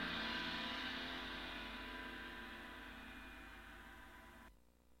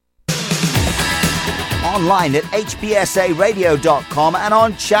online at hbsaradio.com and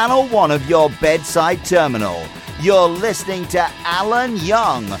on Channel 1 of your bedside terminal. You're listening to Alan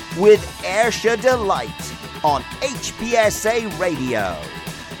Young with Ayrshire Delight on HBSA Radio.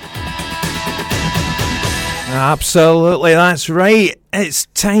 Absolutely, that's right. It's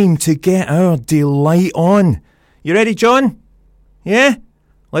time to get our delight on. You ready, John? Yeah?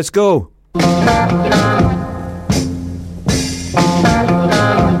 Let's go.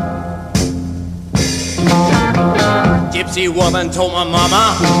 Gypsy woman told my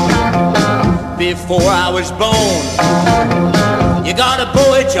mama before I was born, you got a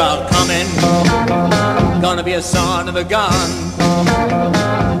boy child coming, gonna be a son of a gun,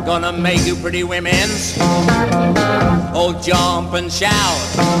 gonna make you pretty women's all jump and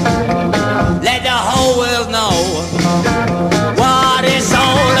shout, let the whole world know what it's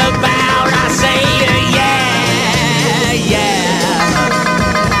all about. I say yeah, yeah,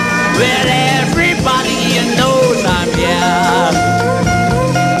 well everybody knows I'm yeah,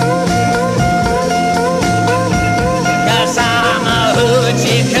 'cause I'm a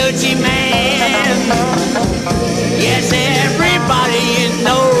hoochie coochie man. Yes, everybody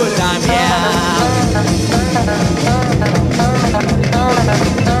knows I'm yeah.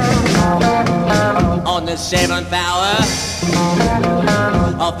 On the 7th hour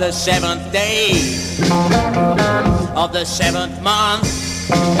of the 7th day of the 7th month,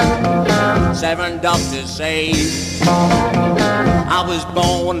 7 doctors say I was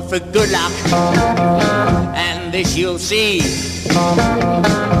born for good luck, and this you'll see,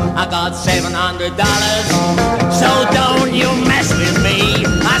 I got $700, so don't you mess with me.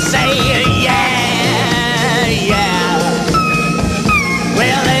 I say yeah, yeah,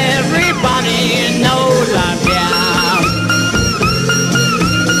 well everybody knows I'm yeah,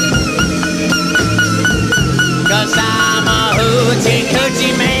 'cause I'm a hoochie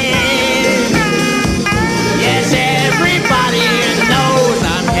coochie man. Yes, everybody knows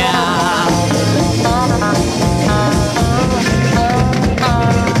I'm here.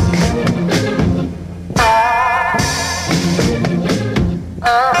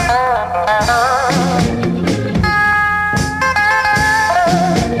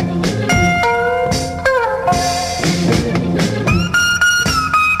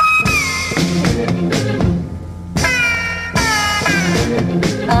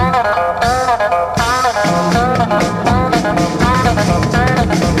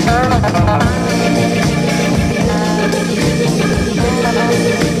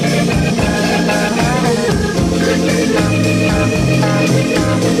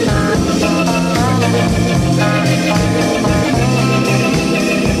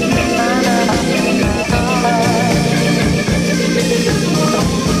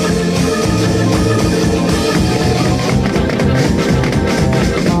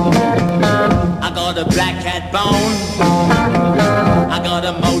 A black cat bone, I got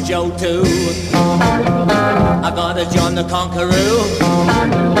a mojo too, I got a John the Conqueror,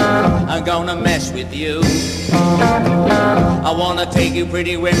 I'm gonna mess with you. I wanna take you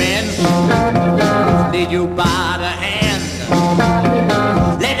pretty women, lead you by the hand,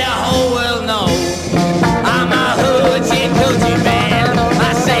 let the whole world know I'm a hoochie coochie man.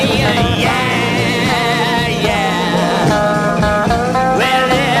 I say yeah, yeah, well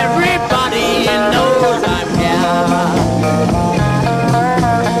everybody knows I'm here,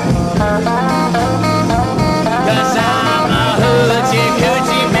 'cause I'm a hoochie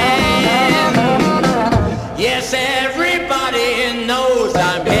coochie man. Yes, everybody knows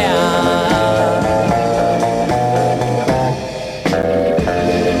I'm here.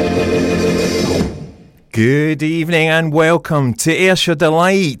 Good evening and welcome to Ayrshire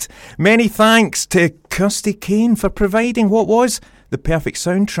Delight. Many thanks to Kirsty Kane for providing what was the perfect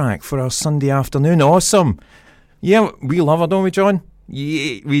soundtrack for our Sunday afternoon. Awesome. Yeah, we love her, don't we, John?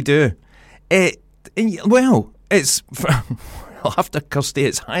 Yeah, we do. Well, it's after Kirsty,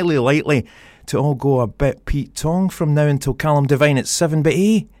 it's highly likely to all go a bit Pete Tong from now until Callum Devine at 7, but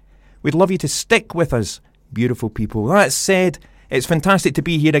hey, we'd love you to stick with us, beautiful people. That said, it's fantastic to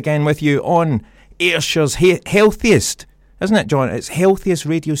be here again with you on Ayrshire's healthiest, isn't it, John? It's healthiest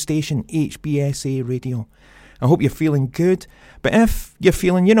radio station, HBSA Radio. I hope you're feeling good, but if you're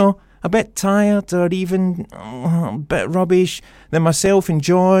feeling, a bit tired or even a bit rubbish, then myself and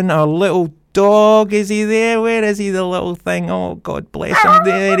John, our little dog, is he there? Where is he, the little thing? Oh, God bless him.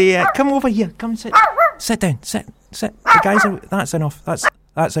 There he is. Come over here. Come sit. Sit down. Sit. The guys are... That's enough.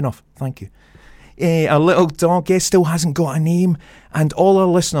 That's enough. Thank you. Our little dog, still hasn't got a name, and all our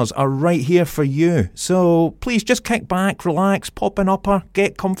listeners are right here for you. So please just kick back, relax, pop an upper,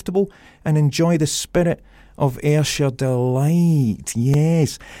 get comfortable, and enjoy the spirit of Ayrshire Delight,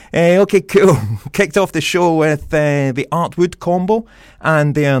 yes. Okay, cool. Kicked off the show with the Artwood Combo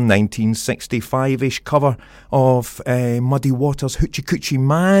and their 1965-ish cover of Muddy Waters' Hoochie Coochie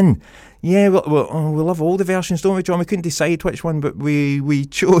Man. Yeah, we love all the versions, don't we, John? We couldn't decide which one, but we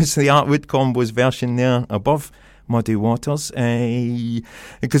chose the Artwood Combo's version there above Muddy Waters,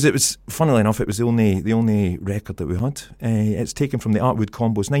 because it was, funnily enough, it was the only record that we had. It's taken from the Artwood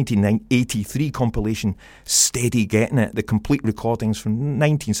Combo's 1983 compilation Steady Getting It, the complete recordings from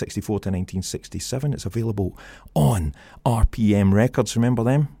 1964 to 1967. It's available on RPM Records, remember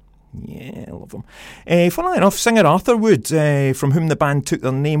them? Yeah, I love them. Funnily enough, singer Arthur Wood, from whom the band took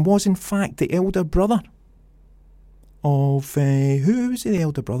their name, was in fact the elder brother of, who was the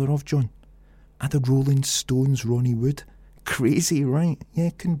elder brother of, John? The Rolling Stones, Ronnie Wood. Crazy, right?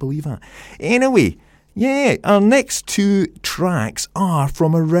 Yeah, couldn't believe that. Anyway, yeah, our next two tracks are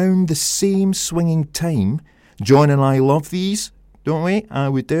from around the same swinging time. John and I love these, don't we?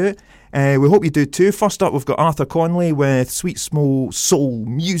 We do. We hope you do too. First up, we've got Arthur Conley with Sweet Small Soul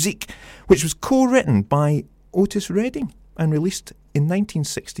Music, which was co-written by Otis Redding and released in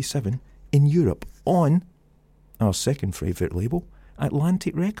 1967 in Europe on our second favourite label,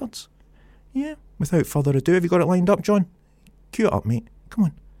 Atlantic Records. Yeah, without further ado, have you got it lined up, John? Cue it up, mate. Come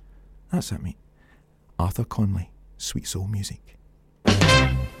on. That's it, mate. Arthur Conley, Sweet Soul Music. Do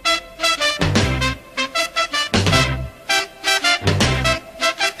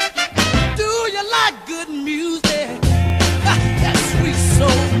you like good music? That sweet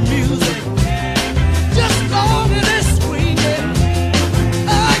soul music. Just long as it's swinging.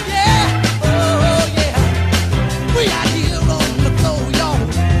 Oh yeah. We out here on the floor, y'all.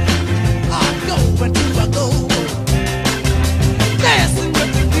 Going to a go, dancing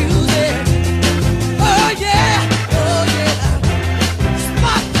with the music. Oh yeah.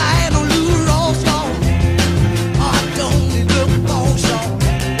 Spotlight on Lou Ross, y'all. Oh, I don't need look for y'all.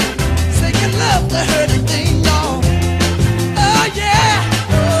 Singing love to her the thing, y'all. Oh yeah.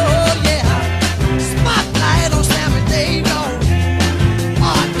 Spotlight on Sammy Dave, y'all.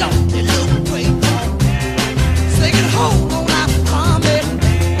 Oh, I don't need look great, y'all. Singing hold on, I'm coming.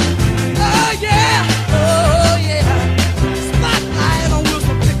 Oh yeah. Spotlight on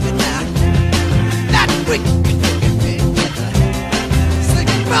Wilson Pickett now. That wicked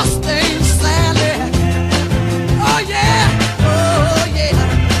singing Rustin Sally. Oh yeah.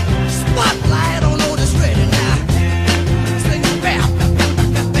 Spotlight on Otis Redding now. Singing bam, bam,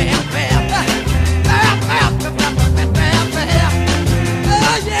 bam, bam, bam, bam, bam, bam, bam, bam, bam, bam.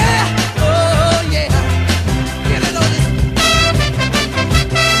 Oh yeah. Get it, Otis.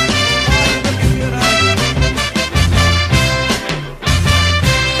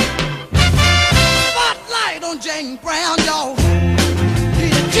 Spotlight on James Brown, y'all. He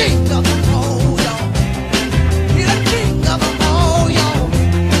the king of the roll, y'all. He the king of the roll, y'all.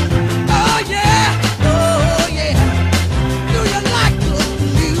 Oh yeah. Do you like good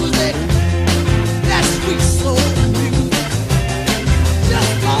music? That sweet soul music.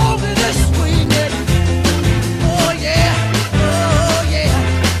 Just long as it's swinging. Oh yeah.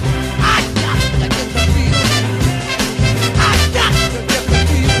 I got to get the feeling. I got to get the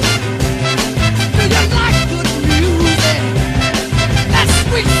feeling. Do you like good music? That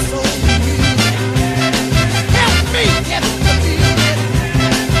sweet soul music. Help me get the feeling.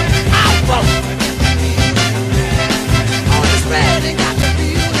 I won't get the feeling. On this bed ain't got the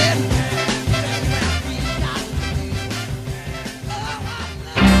feeling. We got the feeling. Oh, I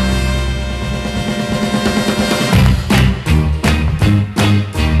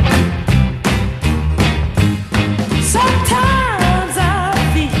Sometimes I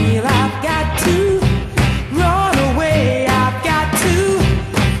feel I've got to run away. I've got to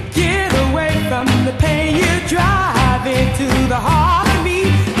get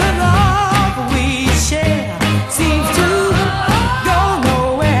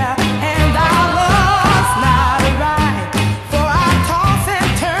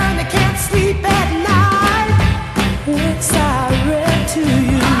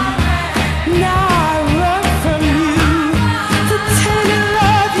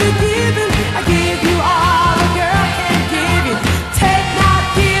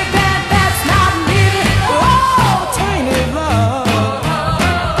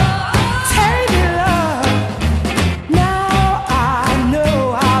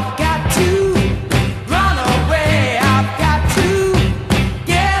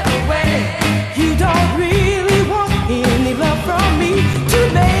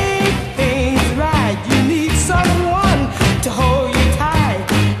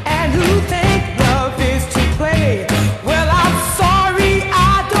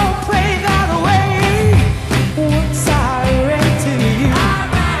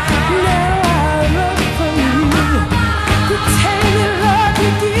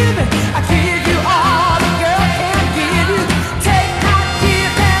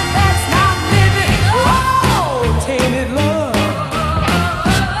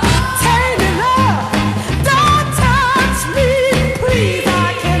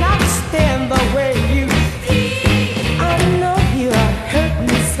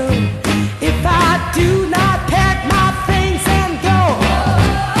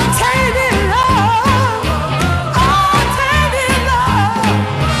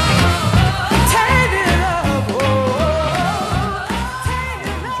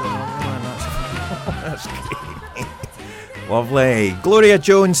Lovely. Gloria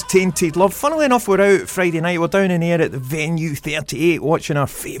Jones, Tainted Love. Funnily enough, we're out Friday night. We're down in Ayr at the Venue 38 watching our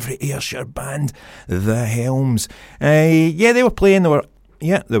favourite Ayrshire band, The Helms. Yeah, they were playing.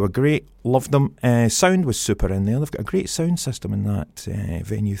 They were great. Loved them. Sound was super in there. They've got a great sound system in that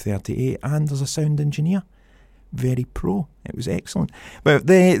Venue 38, and there's a sound engineer. Very pro. It was excellent. But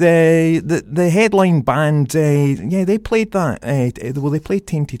the headline band, they played that. They played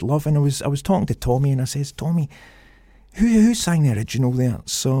Tainted Love, and I was talking to Tommy, and I says, Tommy, who sang the original there?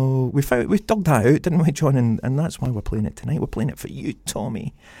 So we dug that out, didn't we, John? And that's why we're playing it tonight. We're playing it for you,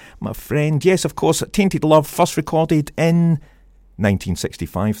 Tommy, my friend. Yes, of course, Tainted Love, first recorded in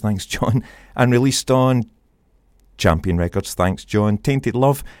 1965, thanks, John, and released on Champion Records, thanks, John. Tainted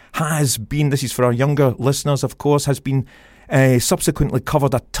Love has been, this is for our younger listeners, of course, has been subsequently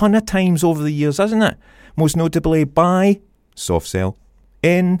covered a ton of times over the years, hasn't it? Most notably by Soft Cell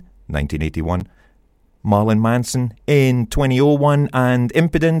in 1981, Marilyn Manson in 2001, and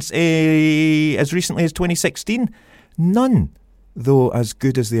Impedance as recently as 2016. None, though, as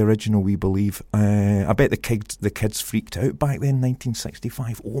good as the original, we believe. I bet the kids freaked out back then,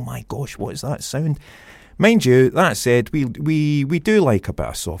 1965. Oh my gosh, what is that sound? Mind you, that said, we do like a bit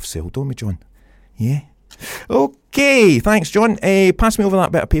of Soft Cell, don't we, John? Yeah. Okay, thanks, John. Pass me over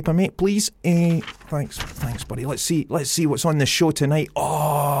that bit of paper, mate, please. Thanks, buddy. Let's see what's on the show tonight.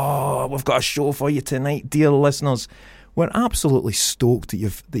 Oh, we've got a show for you tonight, dear listeners. We're absolutely stoked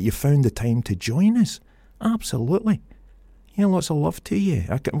that you found the time to join us. Absolutely. Yeah, lots of love to you.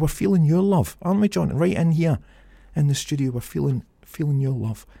 We're feeling your love, aren't we, John? Right in here in the studio, we're feeling your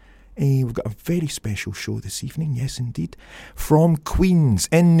love. We've got a very special show this evening, yes indeed. From Queens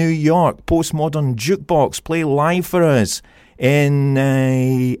in New York, Postmodern Jukebox play live for us in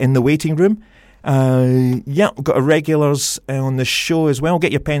the waiting room. We've got our regulars on the show as well.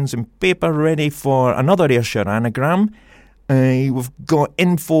 Get your pens and paper ready for another Ayrshire anagram. We've got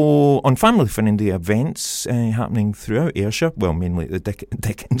info on family-friendly events happening throughout Ayrshire. Well, mainly at the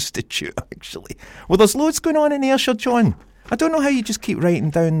Dick Institute, actually. Well, there's loads going on in Ayrshire, John. I don't know how you just keep writing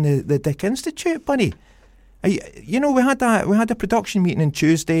down the Dick Institute, buddy. We had a production meeting on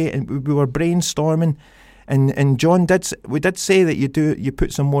Tuesday, and we were brainstorming, and John did say that you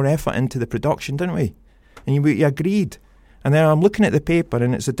put some more effort into the production, didn't we? And you agreed. And then I'm looking at the paper,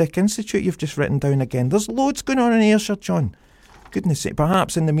 and it's the Dick Institute you've just written down again. There's loads going on in Ayrshire, John. Goodness sake.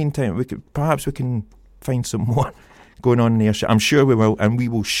 Perhaps in the meantime we can find some more going on in Ayrshire. I'm sure we will, and we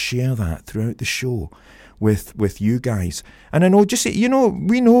will share that throughout the show with you guys. And I know,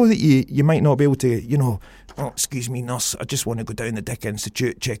 we know that you might not be able to, excuse me, nurse, I just want to go down the Dick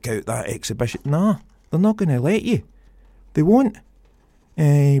Institute, check out that exhibition. Nah, they're not going to let you. They won't.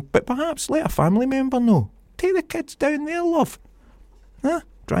 But perhaps let a family member know. Take the kids down there, love.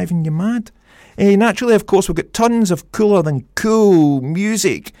 Driving you mad. Naturally, of course, we've got tons of cooler than cool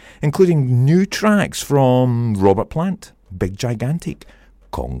music, including new tracks from Robert Plant, Big Gigantic,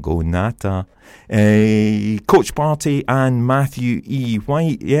 Congo Nata, Coach Party, and Matthew E.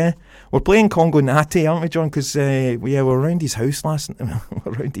 White. Yeah, we're playing Congo Nata, aren't we, John? Because we're around his house last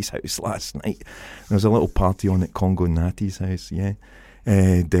night. There was a little party on at Congo Nata's house. Yeah,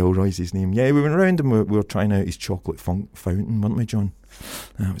 Delroy's his name. Yeah, we went around and we were trying out his chocolate fountain, weren't we, John?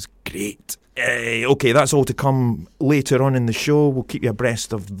 That was great. Okay, that's all to come later on in the show. We'll keep you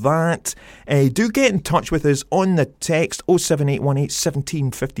abreast of that. Do get in touch with us on the text 07818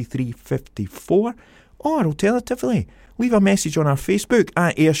 17 53 54, or alternatively, leave a message on our Facebook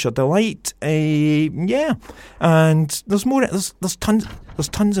at Ayrshire Delight. And there's more. There's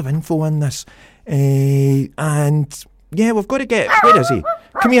tons of info in this. And yeah, we've got to get. Where is he?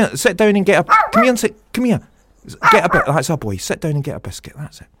 Come here. Sit down and get a. Come here. Get a bit. That's a boy. Sit down and get a biscuit.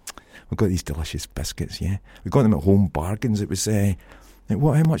 That's it. We've got these delicious biscuits, yeah. We got them at Home Bargains. It was, how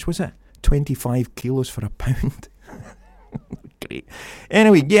much was it? 25 kilos for £1. Great.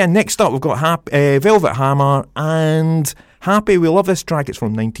 Anyway, yeah, next up we've got Velvet Hammer and Happy. We love this track. It's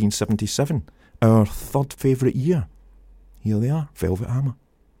from 1977, our third favourite year. Here they are, Velvet Hammer.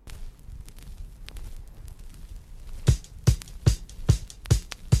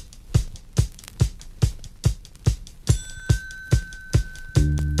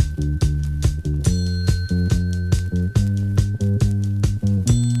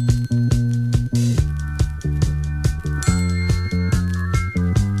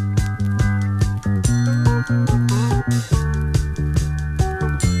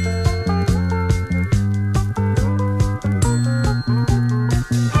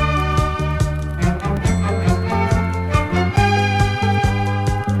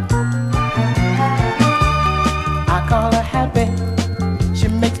 She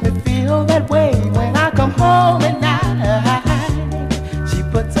makes me feel that way when I come home at night.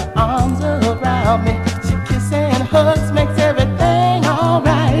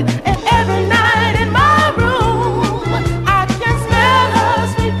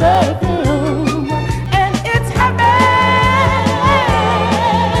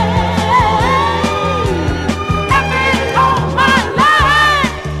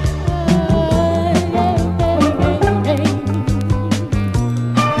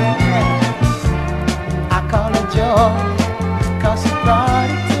 'cause she brought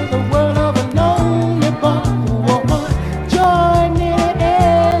it to the world of a lonely boy. Joy nearly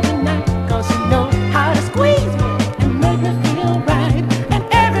every night, 'cause she knows how to squeeze me and make me feel right. And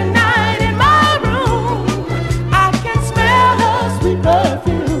every night in my room, I can smell her sweet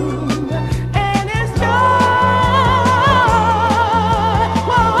perfume, and it's joy.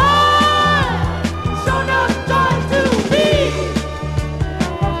 So no joy to me.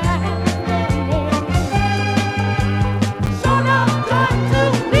 So no joy to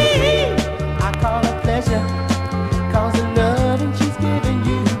me. I call her pleasure, 'cause the loving she's giving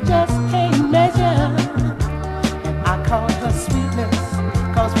you just can't measure. I call her sweetness,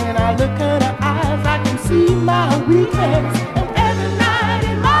 'cause when I look at her eyes, I can see my weakness. And every night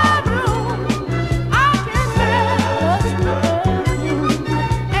in my room, I can smell her sweet perfume,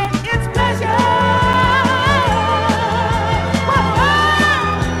 and it's pleasure.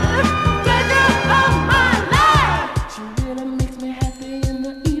 Pleasure of my life. She really makes me happy in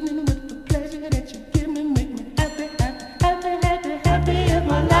the evening with the pleasure that you give me. Make me happy, happy, happy, happy, happy is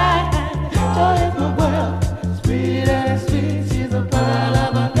my life. Joy is my world. Sweet and sweet, she's a pearl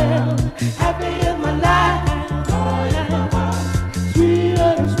of a girl. Happy is my life. Joy is my world. Sweet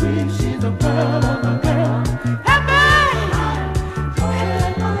and sweet, she's a pearl of a girl. Happy. Joy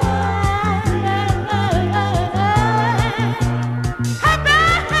is my world. Happy.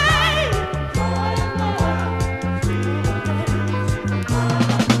 Joy is my world.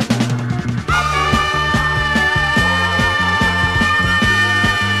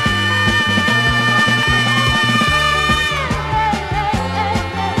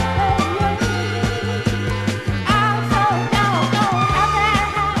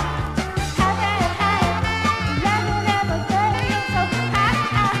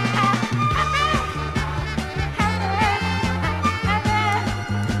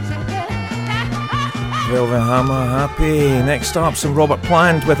 Velvet Hammer, happy. Next up, some Robert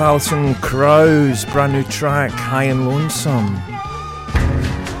Plant with Alison Krauss, brand new track, High and Lonesome.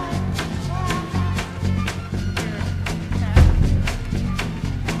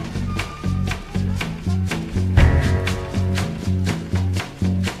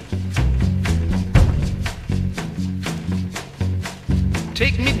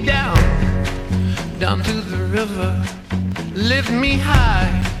 Take me down, down to the river, lift me high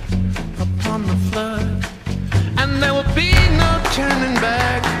upon the flood, and there will be no turning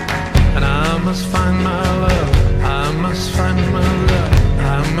back. And I must find my love, I must find my love,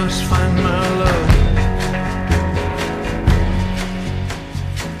 I must find my love.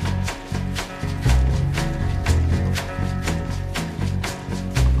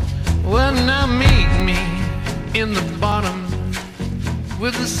 Well, now meet me in the bottom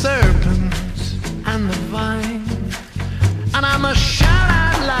with the serpents and the vine, and I must shout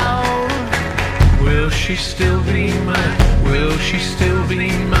out loud, will she still be mine? Will she still be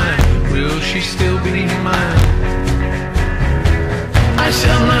mine? Will she still be mine? I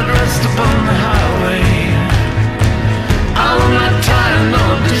shall not rest upon the highway, I will not tire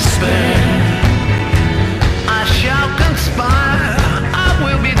nor despair. I shall conspire, I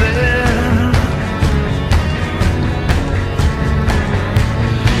will be there.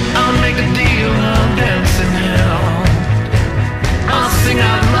 I'll make a deal, I'll dance in hell, I'll sing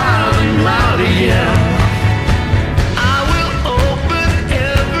out loud and louder, yeah. I will open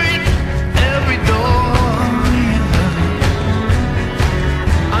every door, yeah.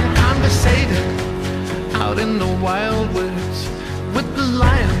 I'm conversating out in the wild woods with the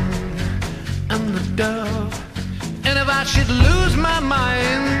lion and the dove. And if I should lose my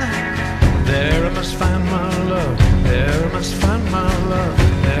mind, there I must find my love, there I must find my love,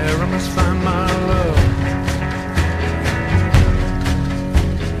 there I must find my love.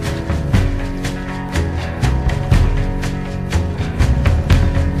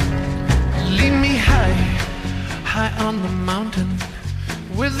 Leave me high, high on the mountain,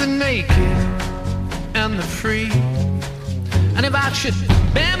 with the naked and the free. And if I should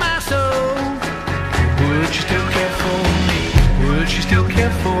bare my soul, would you still care for me? Would you still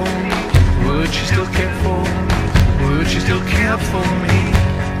care for me? Would you still care for me? Would you still care for me?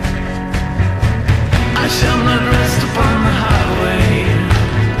 I shall not rest upon the highway,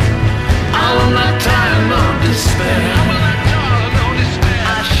 I will not tire nor despair.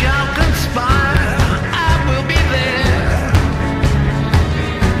 I shall conspire, I will be there.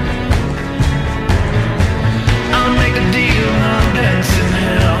 I'll make a deal, I'll dance in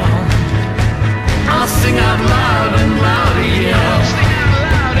hell, I'll sing out loud and louder, yeah.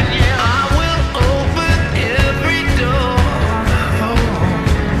 I will open every door.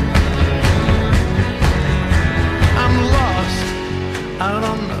 I'm lost out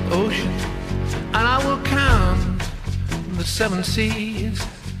on the ocean, and I will count the seven seas.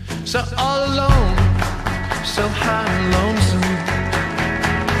 So all alone, so high and lonesome.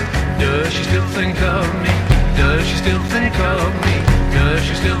 Does she still think of me? Does she still think of me? Does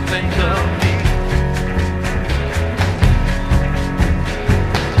she still think of me?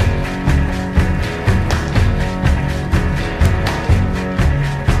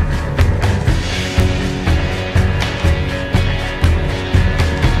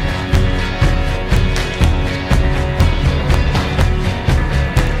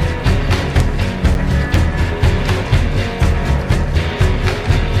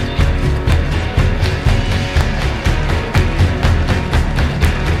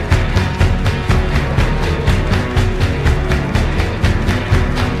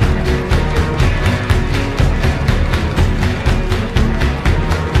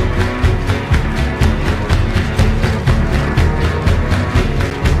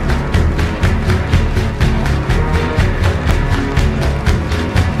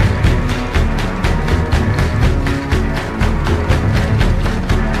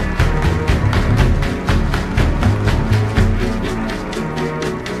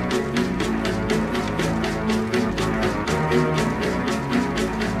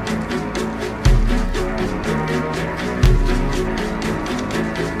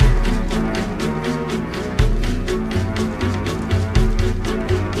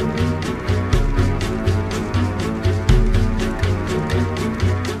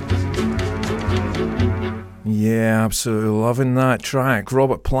 Absolutely loving that track.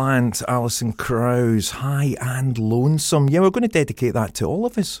 Robert Plant, Alison Krauss, High and Lonesome. Yeah, we're going to dedicate that to all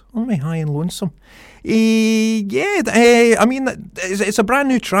of us, aren't we? High and Lonesome. I mean, it's a brand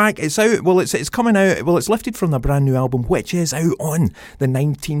new track. It's out. Well, it's coming out. Well, it's lifted from the brand new album, which is out on the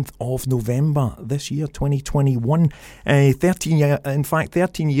 19th of November this year, 2021.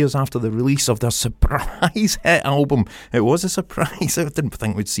 13 years after the release of their surprise hit album. It was a surprise. I didn't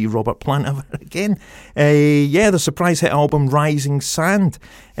think we'd see Robert Plant ever again. The surprise hit album, Rising Sand.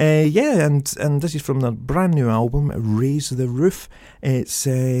 And this is from their brand new album, Raise the Roof. It's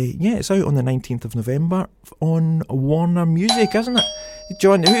out on the 19th of November on Warner Music, isn't it?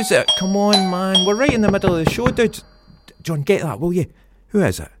 John, who's it? Come on, man. We're right in the middle of the show, dude. John, get that, will you? Who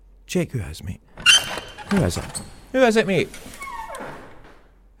is it? Check who it is, mate. Who is it? Who is it, mate?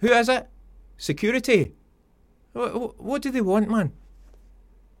 Who is it? Security. What do they want, man?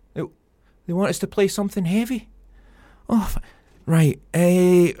 They want us to play something heavy? Oh, right.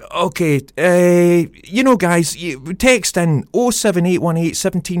 Okay. Guys, text in 07818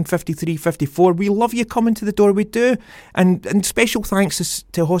 1753 54. We love you coming to the door, we do. And special thanks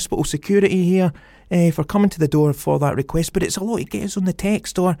to hospital security here for coming to the door for that request. But it's a lot to get us on the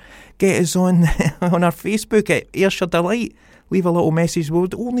text or get us on on our Facebook at Ayrshire Delight. Leave a little message. We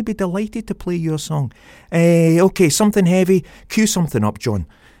would only be delighted to play your song. Okay, something heavy. Cue something up, John.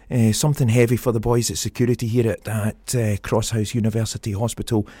 Something heavy for the boys at security here at Crosshouse University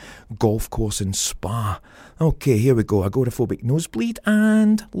Hospital Golf Course and Spa. Okay, here we go. Agoraphobic Nosebleed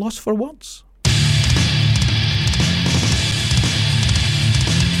and Lost for Words.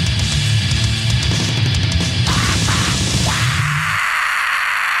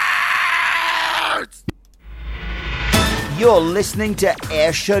 You're listening to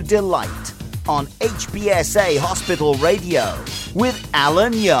Ayrshire Delight on HBSA Hospital Radio with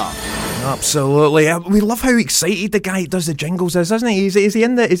Alan Young. Absolutely. We love how excited the guy who does the jingles is, isn't he? Is he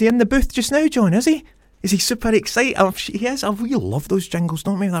in the booth just now, John? Is he? Is he super excited? He is. We love those jingles,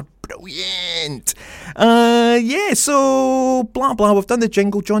 don't we? They're brilliant. So blah blah. We've done the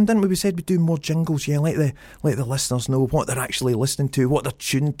jingle, John, didn't we? We said we'd do more jingles. Yeah, let the listeners know what they're actually listening to, what they're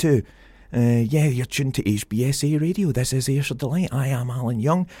tuned to. You're tuned to HBSA Radio. This is Ayrshire Delight. I am Alan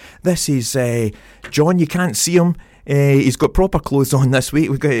Young. This is John. You can't see him. He's got proper clothes on this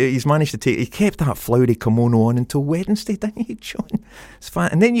week. He's managed to he kept that flowery kimono on until Wednesday, didn't you, John? It's fine.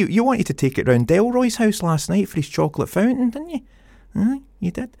 And then you wanted to take it round Delroy's house last night for his chocolate fountain, didn't you?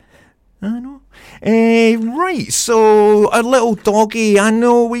 You did. I know. Right, so our little doggy, I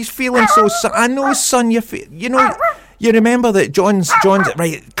know he's feeling so sad. I know, son, you remember that John's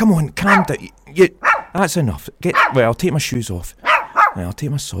right, come on, calm down. That's enough. I'll take my shoes off. Right, I'll take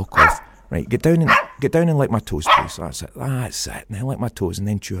my sock off. Right, get down and lick my toes, please. That's it. Now lick my toes and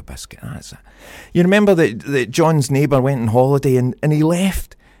then chew a biscuit. That's it. You remember that John's neighbour went on holiday and he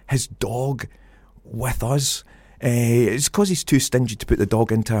left his dog with us. It's because he's too stingy to put the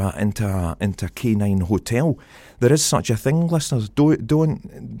dog into a canine hotel. There is such a thing, listeners. Don't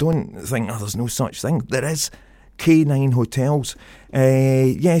think there's no such thing. There is canine hotels.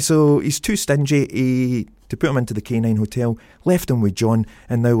 So he's too stingy. to put him into the K9 Hotel, left him with John,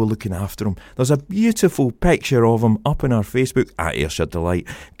 and now we're looking after him. There's a beautiful picture of him up on our Facebook at Ayrshire Delight.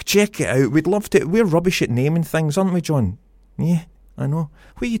 Check it out. We'd love to. We're rubbish at naming things, aren't we, John? Yeah, I know.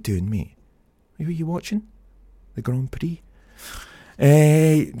 What are you doing, mate? Were you watching the Grand Prix?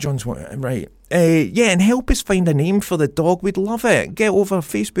 John's right. Yeah, and help us find a name for the dog. We'd love it. Get over our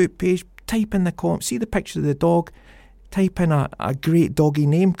Facebook page, type in the comments, see the picture of the dog, type in a great doggy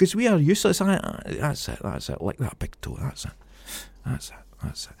name, because we are useless. That's it. Like that big toe. That's it.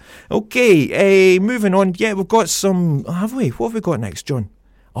 Okay, moving on. Yeah, we've got some. Have we? What have we got next, John?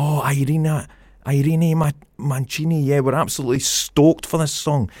 Oh, Irene Mancini. Yeah, we're absolutely stoked for this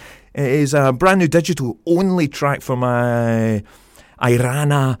song. It is a brand new digital only track from Irene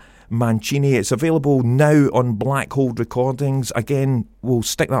Mancini. It's available now on Black Hole Recordings. Again, we'll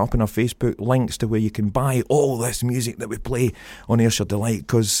stick that up on our Facebook, links to where you can buy all this music that we play on Ayrshire Delight,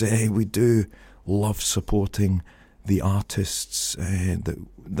 because we do love supporting the artists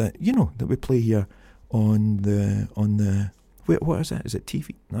that we play here on the what is it? Is it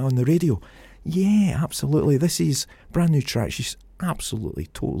TV? No, on the radio. Yeah, absolutely. This is brand new track. She's absolutely,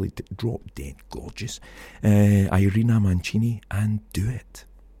 totally drop dead gorgeous. Irene Mancini, and Do It.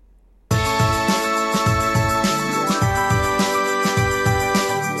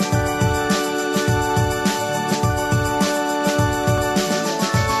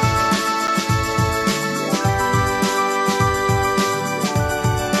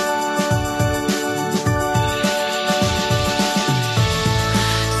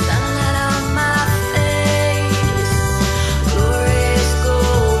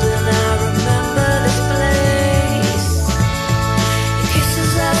 Kisses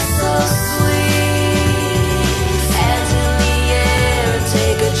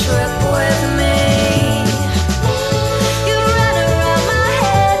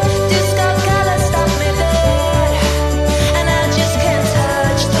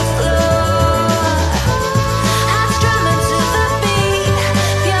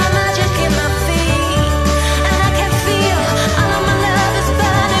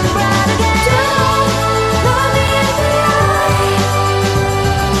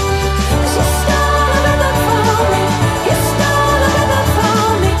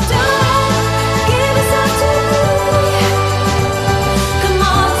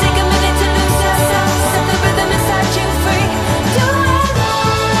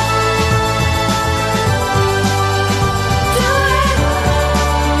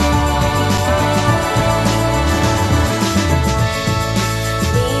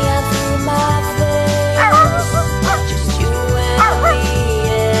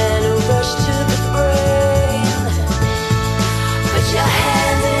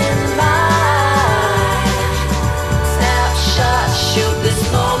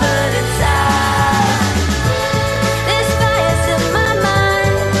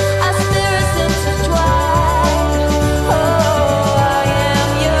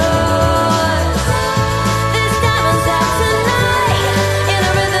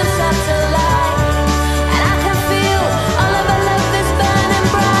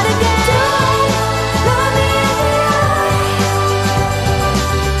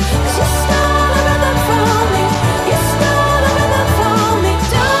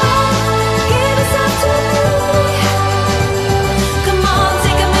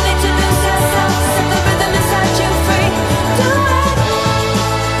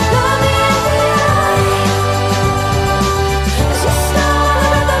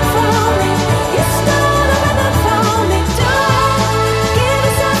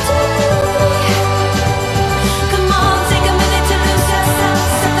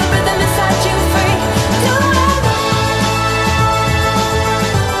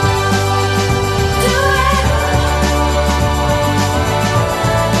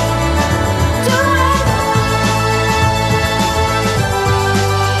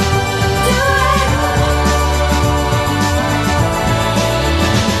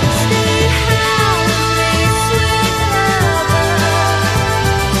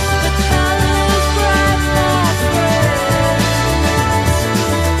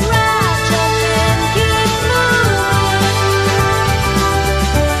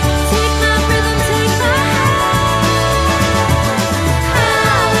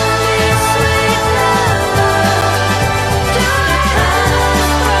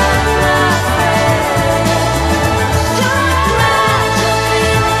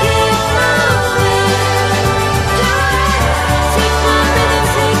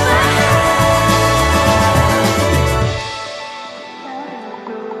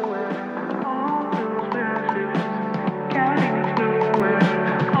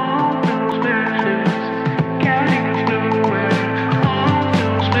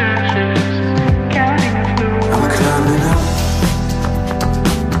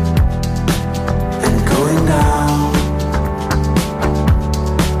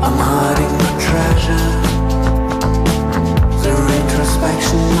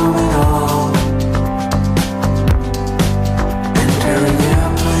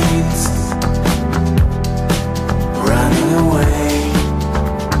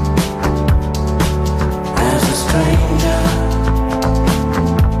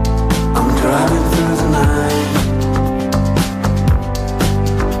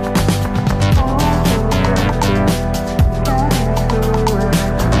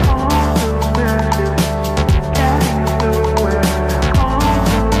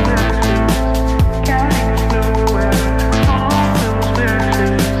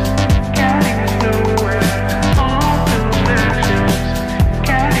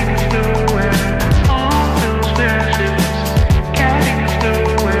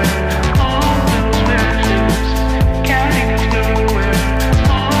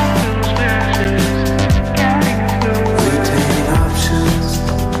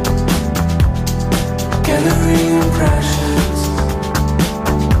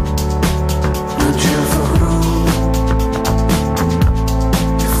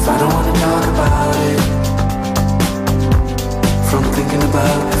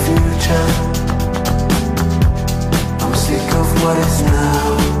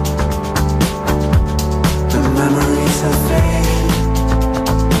to fade.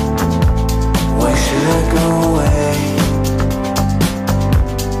 Why should I go away?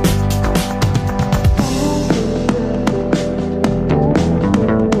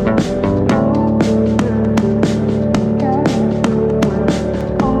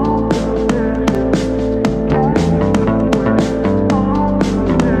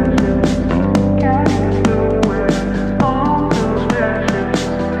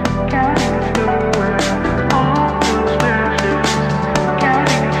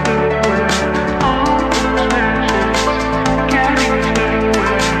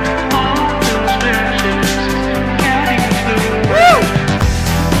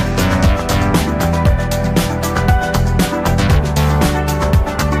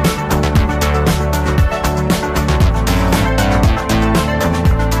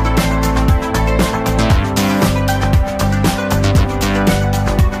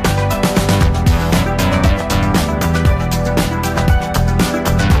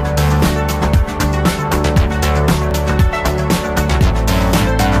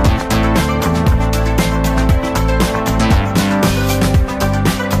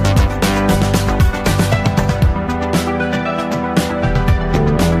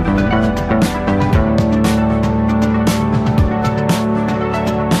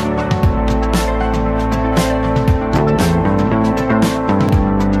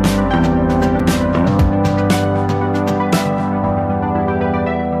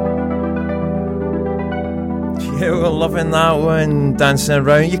 Loving that one, dancing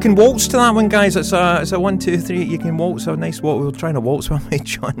around. You can waltz to that one, guys. It's a 1, 2, 3. You can waltz, a nice waltz. We were trying to waltz with me,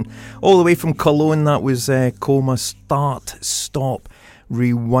 John. All the way from Cologne. That was Coma. Start, stop,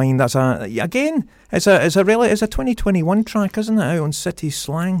 rewind. That's again. It's a 2021 track, isn't it? Out on City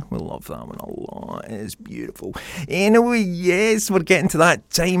Slang. We love that one a lot. It's beautiful. Anyway, yes, we're getting to that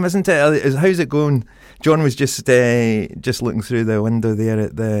time, isn't it? How's it going? John was just looking through the window there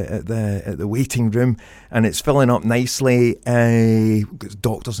at the waiting room, and it's filling up nicely.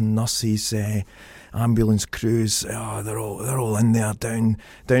 Doctors and nurses, ambulance crews, they're all in there down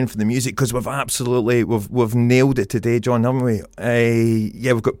for the music, because we've nailed it today, John, haven't we?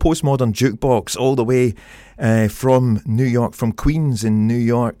 We've got Postmodern Jukebox all the way from New York, from Queens in New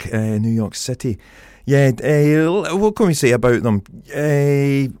York City. What can we say about them?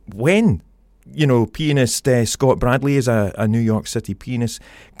 When pianist Scott Bradley is a New York City pianist,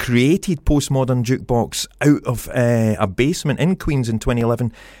 created Postmodern Jukebox out of a basement in Queens in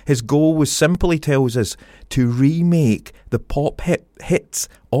 2011. His goal was simple, he tells us, to remake the pop hits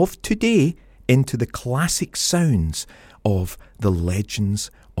of today into the classic sounds of the legends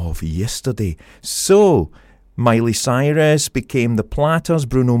of yesterday. So Miley Cyrus became the Platters,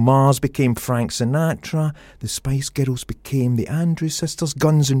 Bruno Mars became Frank Sinatra, the Spice Girls became the Andrews Sisters,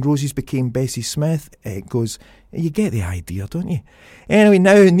 Guns N' Roses became Bessie Smith. It goes, you get the idea, don't you? Anyway,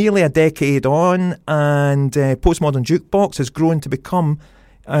 now nearly a decade on, and Postmodern Jukebox has grown to become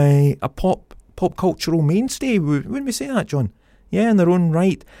a pop cultural mainstay. Wouldn't we say that, John? Yeah, in their own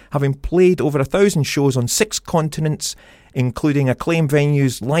right, having played over 1,000 shows on 6 continents, including acclaimed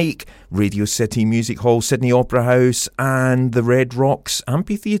venues like Radio City Music Hall, Sydney Opera House and the Red Rocks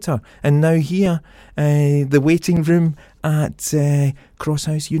Amphitheatre. And now here, the waiting room at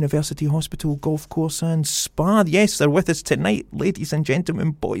Crosshouse University Hospital Golf Course and Spa. Yes, they're with us tonight, ladies and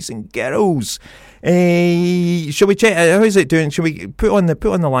gentlemen, boys and girls. Shall we check? How is it doing? Shall we put on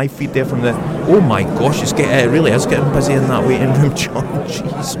the live feed there from the? Oh my gosh, it really is getting busy in that waiting room, John.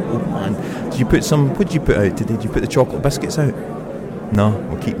 Jeez, oh man. Did you put some? What did you put out today? Did you put the chocolate biscuits out? No,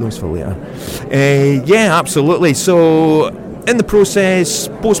 we'll keep those for later. Yeah, absolutely. So, in the process,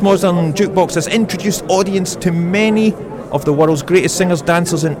 Postmodern Jukebox has introduced audience to many of the world's greatest singers,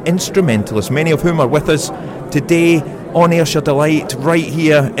 dancers and instrumentalists, many of whom are with us today on Ayrshire Delight, right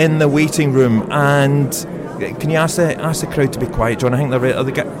here in the waiting room. And can you ask the crowd to be quiet, John? I think they're ready. Are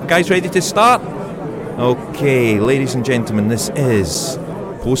the guys ready to start? Okay, ladies and gentlemen, this is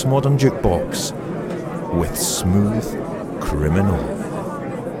Postmodern Jukebox with Smooth Criminal.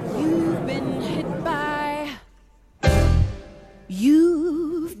 You've been hit by,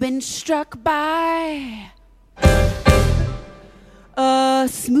 you've been struck by a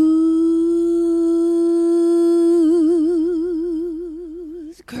smooth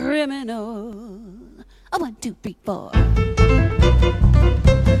criminal. A 1, 2, 3, 4.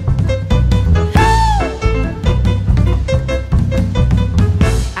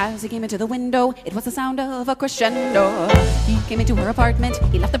 As he came into the window, it was the sound of a crescendo. He came into her apartment,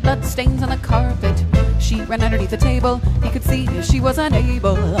 he left the blood stains on the carpet. She ran underneath the table, he could see she was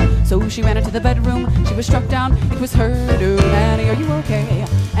unable. So she ran into the bedroom, she was struck down, it was her doom. Annie, are you okay?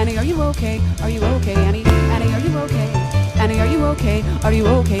 Annie, are you okay? Are you okay, Annie? Annie, are you okay? Annie, are you okay? Are you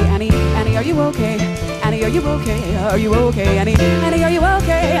okay, Annie? Annie, are you okay? Annie, are you okay? Are you okay, Annie? Annie, are you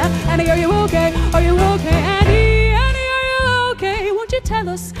okay? Annie, are you okay? Are you okay, Annie? Annie, are you okay? Won't you tell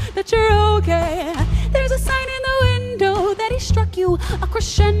us that you're okay? There's a sign in the window that he struck you a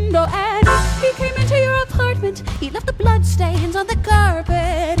crescendo, and he came into your apartment. He left the bloodstains on the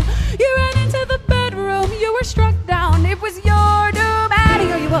carpet. You ran into the bedroom. You were struck down. It was your doom.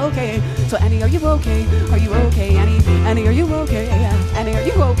 Annie, are you okay? So Annie, are you okay? Are you okay, Annie? Annie, are you okay? Annie, are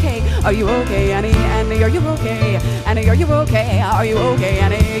you okay? Are you okay, Annie? Annie, are you okay? Annie, are you okay? Are you okay,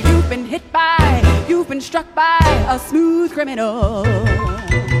 Annie? You've been hit by, you've been struck by a smooth criminal.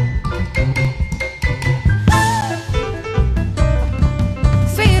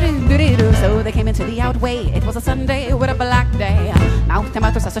 So they came into the outway. It was a Sunday with a black day.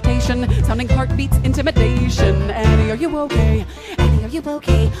 Mouth-to-mouth resuscitation, sounding heartbeats, intimidation. Annie, are you okay? Annie, are you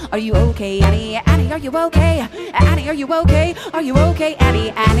okay? Are you okay, Annie? Annie, are you okay? Annie, are you okay? Are you okay,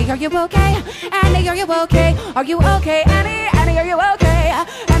 Annie? Annie, are you okay? Annie, are you okay? Are you okay, Annie? Annie, are you okay?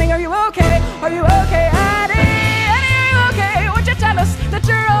 Annie, are you okay? Are you okay, Annie? Annie, are you okay? Would you tell us that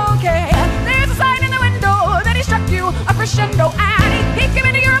you're okay? There's a sign in the window that he struck you a crescendo, Annie. He came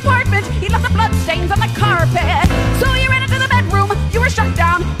into your apartment. He left the bloodstains on the carpet. So you ran into the bedroom. You were struck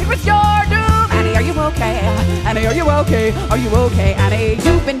down. It was your doom. Annie, are you okay? Annie, are you okay? Are you okay, Annie?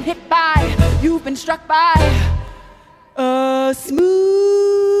 You've been hit by, you've been struck by a smooth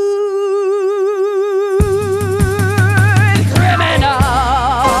criminal.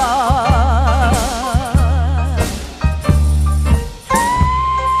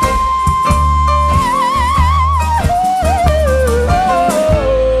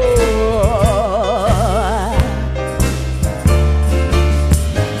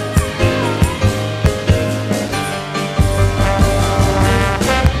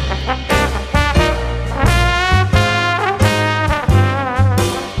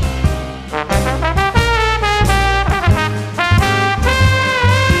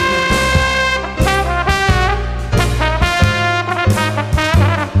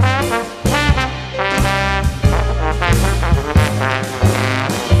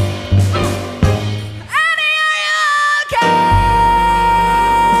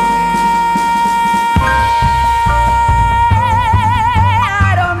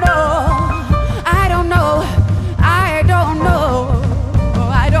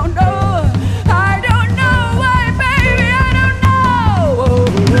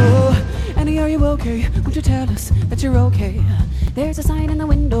 There's a sign in the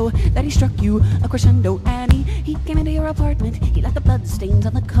window that he struck you a crescendo, Annie. He came into your apartment. He left the bloodstains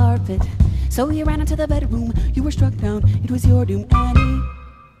on the carpet. So you ran into the bedroom. You were struck down. It was your doom, Annie.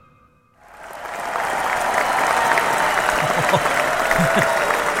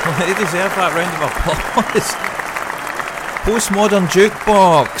 They deserve that round of applause. Postmodern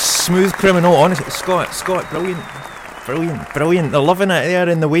jukebox, smooth criminal. Honestly, Scott, brilliant. They're loving it there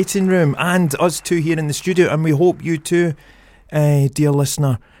in the waiting room, and us two here in the studio, and we hope you too, dear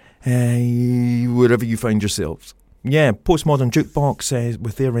listener, wherever you find yourselves. Yeah, Postmodern Jukebox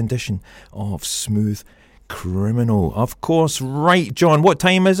with their rendition of Smooth Criminal. Of course, right, John, what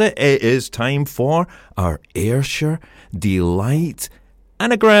time is it? It is time for our Ayrshire Delight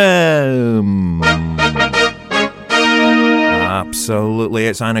Anagram. Absolutely,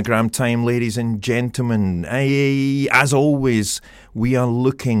 it's anagram time, ladies and gentlemen. As always, we are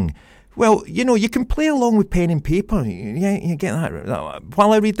looking... Well, you know, you can play along with pen and paper. Yeah, you get that.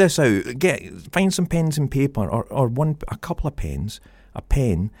 While I read this out, find some pens and paper, or a couple of pens, a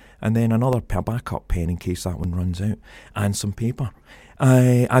pen, and then another backup pen in case that one runs out, and some paper.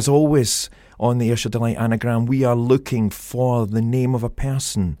 As always, on the Ayrshire Delight Anagram, we are looking for the name of a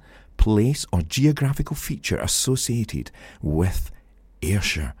person, place, or geographical feature associated with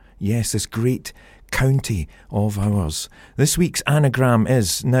Ayrshire. Yes, this great county of ours. This week's anagram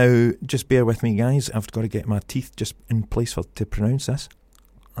is, now just bear with me guys, I've got to get my teeth just in place to pronounce this.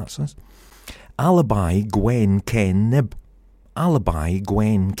 That's this. Alibi Gwen Ken Nib. Alibi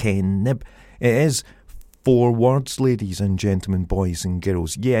Gwen Ken Nib. It is 4 words, ladies and gentlemen, boys and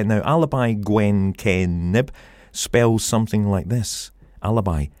girls. Yeah, now Alibi Gwen Ken Nib spells something like this.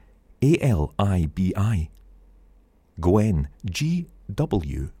 Alibi, A-L-I-B-I. Gwen, G-W-Y-N.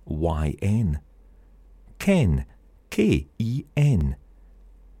 Ken, K-E-N.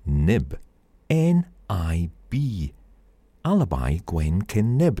 Nib, N-I-B. Alibi Gwen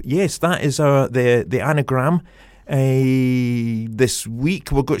Ken Nib. Yes, that is the anagram. This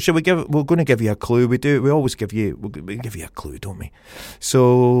week we're going to give you a clue. We give you a clue, don't we?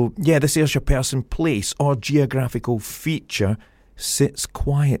 So yeah, this Ayrshire person, place, or geographical feature sits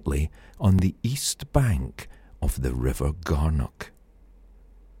quietly on the east bank of the River Garnock.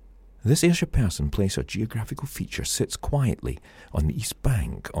 This Ayrshire person, place, or geographical feature sits quietly on the east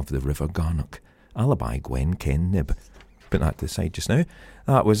bank of the River Garnock. Alibi Gwen Ken Nib. Put that to the side just now.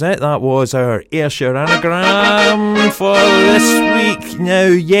 That was it. That was our Ayrshire anagram for this week. Now,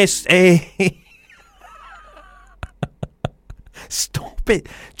 yes, stop it.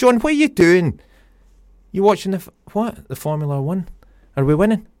 John, what are you doing? You watching the Formula 1? Are we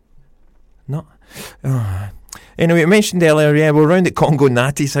winning? No. Anyway, I mentioned earlier, yeah, we're round at Congo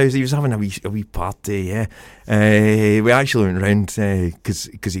Natty's house. He was having a wee party, yeah. We actually went round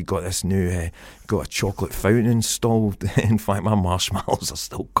because he got this new, got a chocolate fountain installed. In fact, my marshmallows are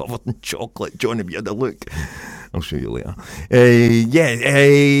still covered in chocolate. John, if you had a look, I'll show you later.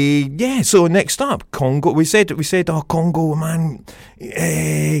 Yeah. So next up, Congo. We said, oh, Congo, man,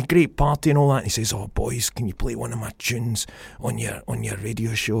 great party and all that. And he says, oh, boys, can you play one of my tunes on your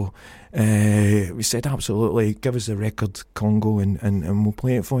radio show? We said, absolutely, give us the record, Congo, and we'll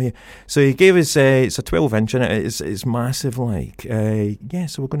play it for you. So he gave us, it's a 12-inch, and it's massive, like.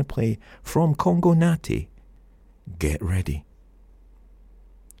 So we're going to play from Congo Natty, Get Ready.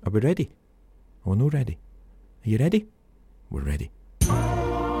 Are we ready? We're not ready. Are you ready? We're ready. Let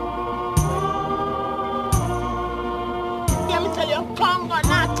me tell you, Congo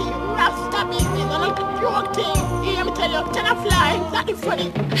Natty, Rasta baby, the little pure thing. Let me tell you, can I fly? That is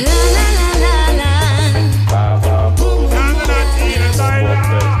funny. La la la la la. Congo Natty in a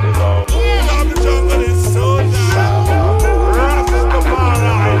silent. Yeah, the jungle is so down.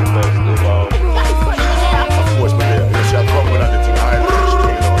 Rastafari. That is funny, yeah. Of course, but yeah, you shall come with anything Irish, you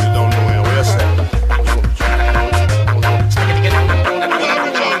know, you don't know what you're saying.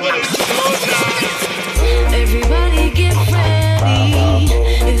 Everybody get ready.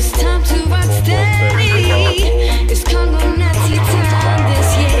 It's time to rock steady. It's Congo Natty time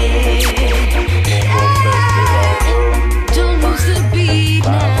this year. Don't lose the beat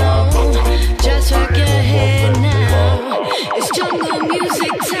now. Just rock your head now. It's jungle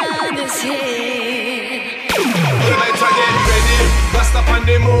music time this year. You better get ready. Bust up on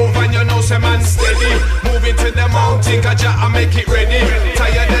the move and you know some man steady. Moving to the mountain, Kaja and make it ready.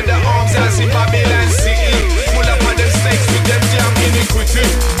 Tired of the arms as in Babylon City. Pull up on them snakes with them jam iniquity.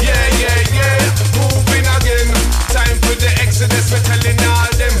 Yeah. Moving again. Time for the exodus, we're telling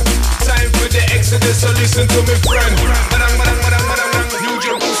all them. Time for the exodus, so listen to me friend. Badang, New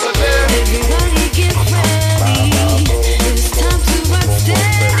Jerusalem. Everybody get ready. It's time to rock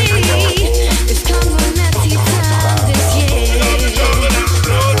steady. It's Congo Natty time this year.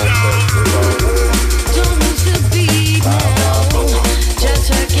 Don't lose the beat now. Just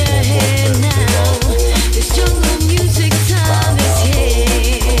rock your head now. It's jungle music time this year.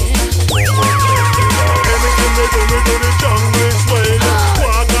 Everything they do the jungle is way.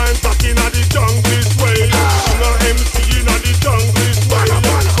 Walk and talking at the jungle is way. I'm a MC in the jungle is way.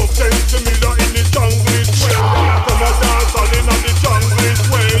 Substance to me in the jungle is way. Come on dance all in the jungle is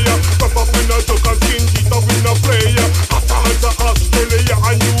way. Pop up in a joke and skin teeth up in a play. After Australia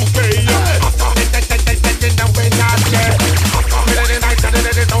and UK.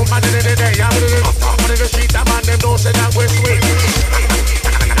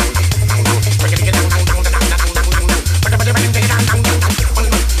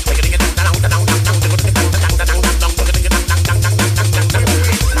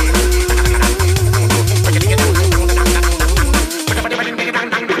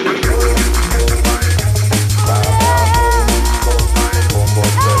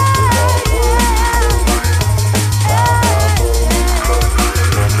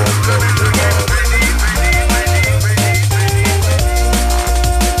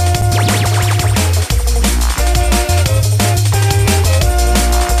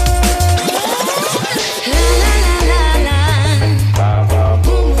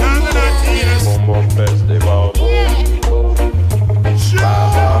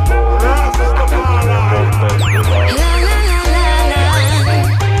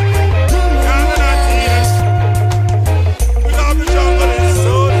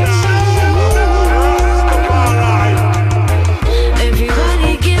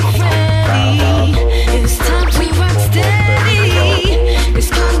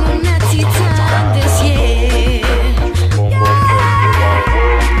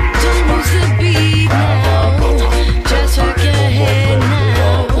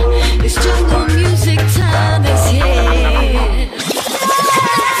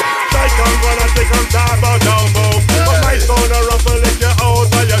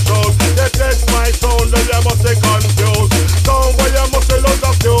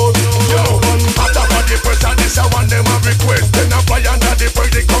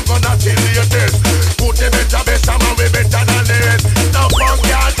 the coconut till latest. Put the better, better man, we better than the rest. No fun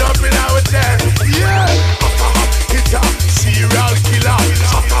can't jump in our chest. Yeah, hitter, serial killer.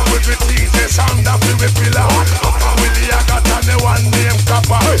 After everything, the sound of the pillar. After Willie, I got on the one name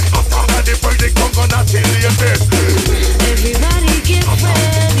copper. After that, they bring the coconut till latest. Everybody get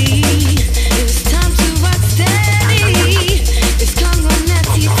ready. It's time to rock steady. It's Congo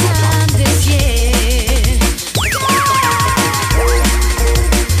Nazi time this year.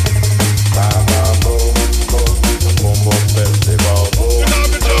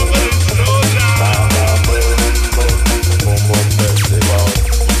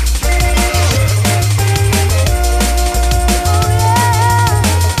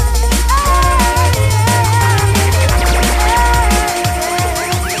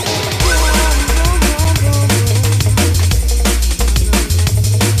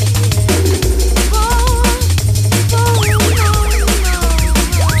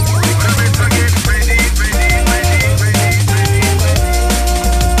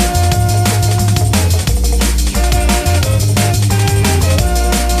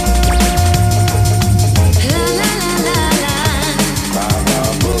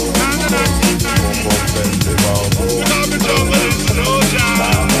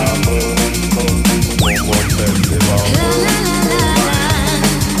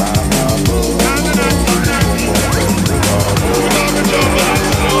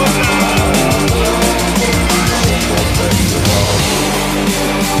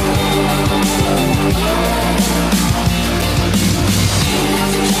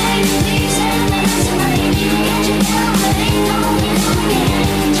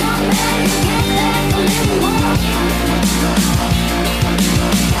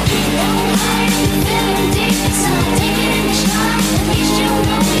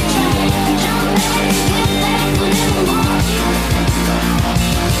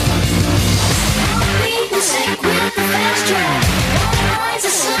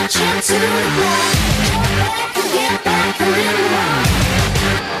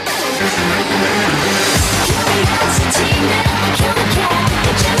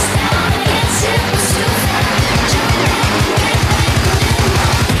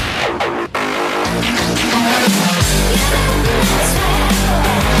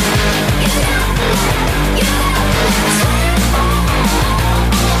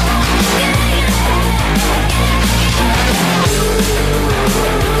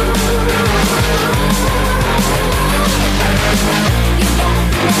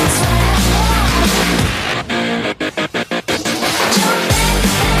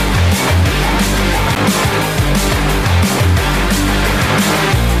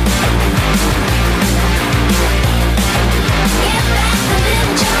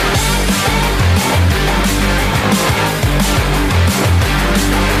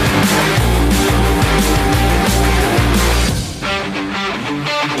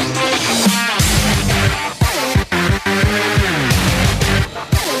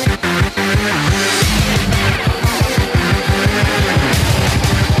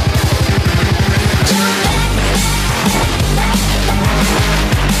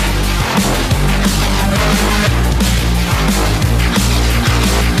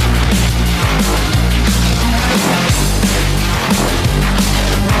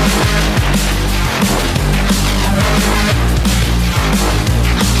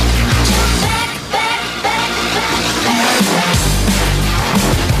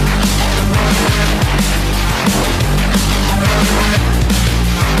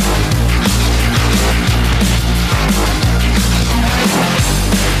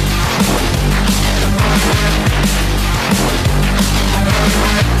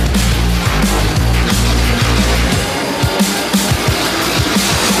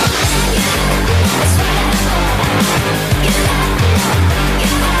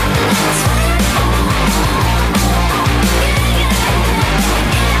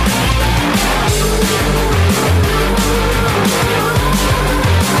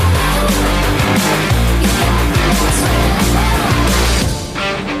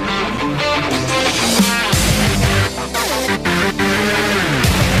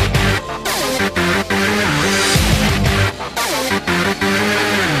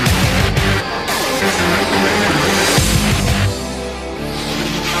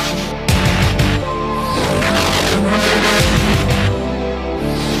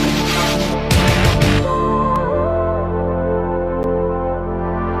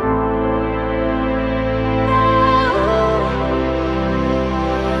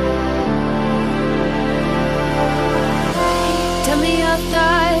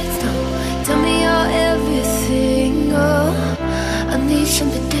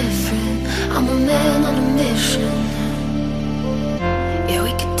 simply different. I'm a man on a mission. Yeah,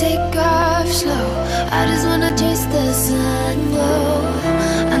 we could take off slow. I just wanna chase the sun. Whoa,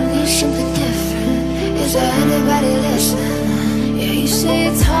 I'm simply different. Is there anybody listening? Yeah, you say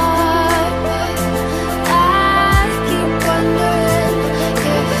it's hard, but I keep wondering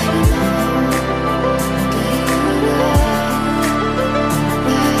if you know. Do you know?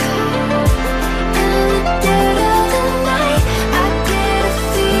 In the dead of the night, I get a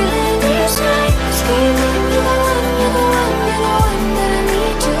feeling each night, screaming, you're the one, you're the one, you're the one that I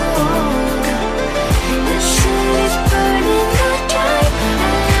need to hold. The city's burning out dry, and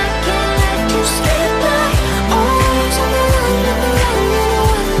I can't let you slip by. Always on the run, you're the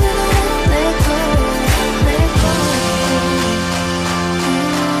one, you're the one, you're the one. Let go, let go.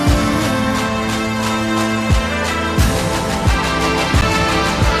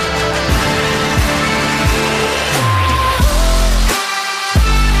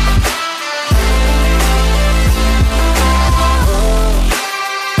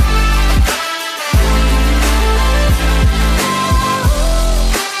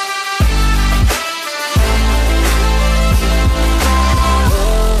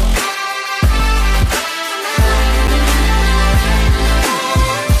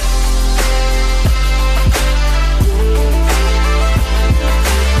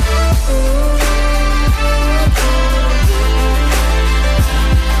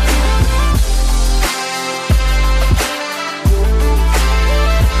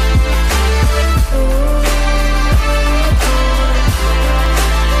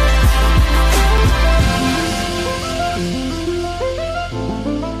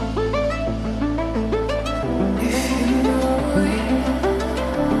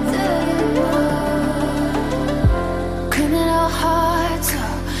 Criminal hearts,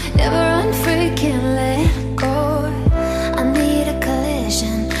 oh, never run free, can't let go. I need a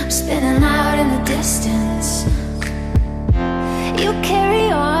collision, I'm spinning out in the distance. You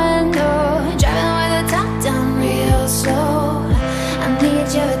carry on, though, driving with the top down real slow. I need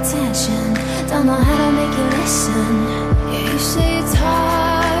your attention, don't know how to make you listen. Yeah, you say it's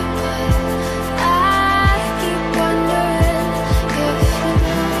hard, but I keep wondering if you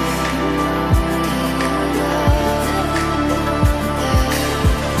know.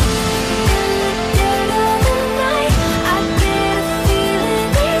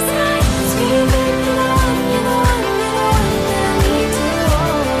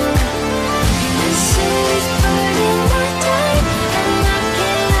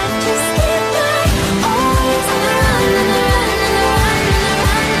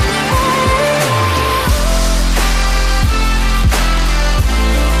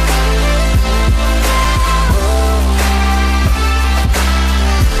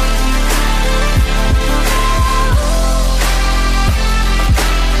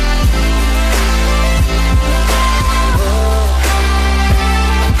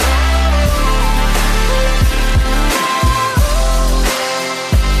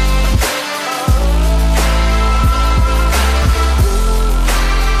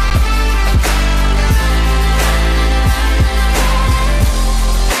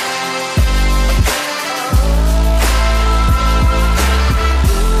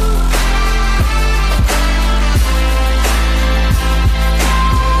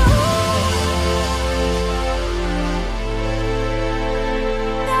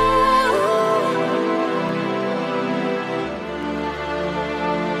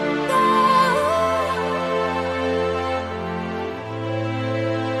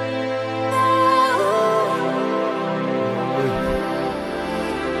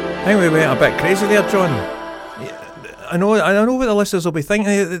 I think we went a bit crazy there, John. I know what the listeners will be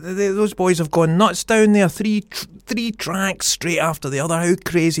thinking. Those boys have gone nuts down there. Three tracks straight after the other. How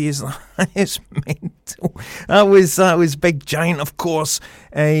crazy is that? It's mental. That was Big Giant, of course,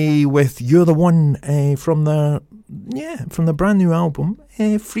 with "You're the One" from the brand new album,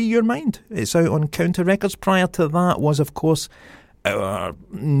 "Free Your Mind." It's out on Counter Records. Prior to that was, of course, they're our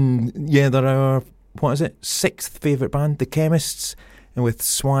what is it? 6th favourite band, The Chemists, with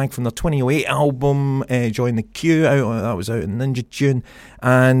Swag from their 2008 album, Join the Queue, that was out in Ninja Tune.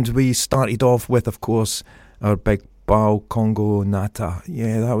 And we started off with, of course, our big Bao Congo Nata.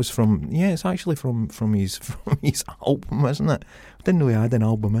 Yeah, that was it's actually from his album, isn't it? I didn't know he had an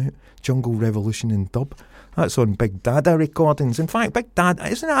album out, Jungle Revolution in Dub. That's on Big Dada Recordings. In fact, Big Dada,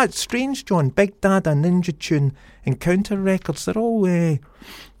 isn't that strange, John? Big Dada, Ninja Tune, and Counter Records, they're all, they're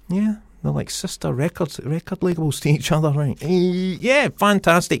like sister record labels to each other, right? Yeah,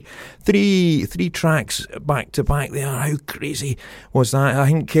 fantastic. Three tracks back to back there. How crazy was that? I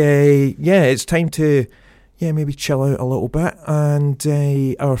think, it's time to, maybe chill out a little bit. And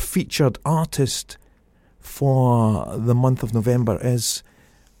our featured artist for the month of November is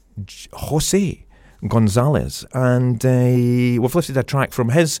Jose Gonzalez, and we've listed a track from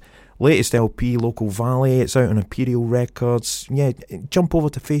his latest LP, Local Valley. It's out on Imperial Records. Yeah, jump over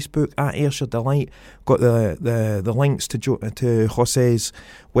to Facebook at Ayrshire Delight. Got the links to Jose's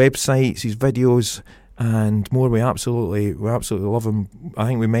websites, his videos, and more. We absolutely love him. I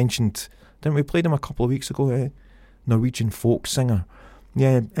think we mentioned, didn't we, played him a couple of weeks ago? Norwegian folk singer.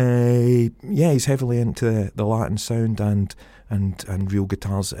 Yeah, he's heavily into the Latin sound and real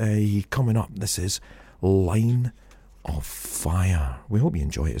guitars. Coming up, this is Line of Fire. We hope you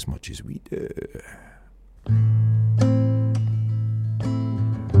enjoy it as much as we do.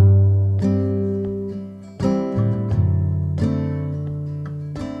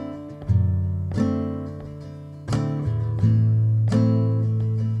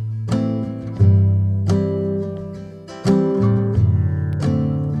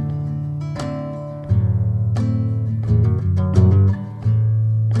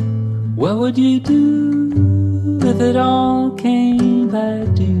 What would you do if it all came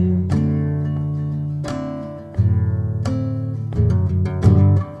back to you?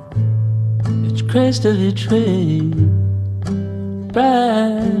 Each crest of your tree,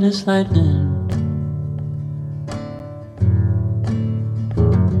 bright as lightning.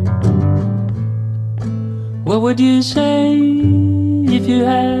 What would you say if you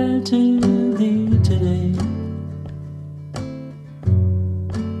had to leave today?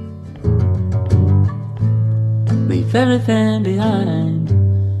 Leave everything behind,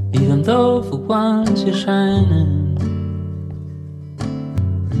 even though for once you're shining.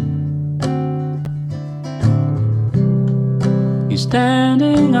 You're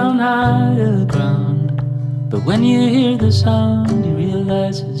standing on higher ground, but when you hear the sound, you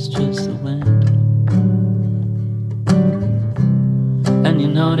realize it's just the wind. And you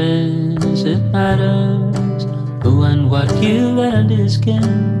notice it matters who and what you let under your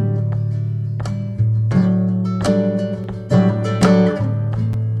skin.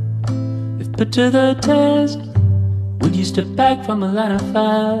 Put to the test, would you step back from a line of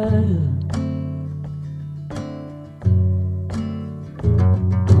fire?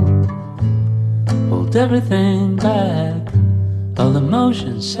 Hold everything back, all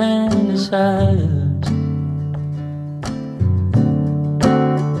emotions and desires.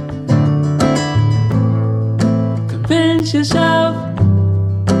 Convince yourself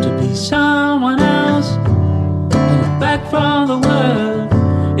to be someone else, and back from the world.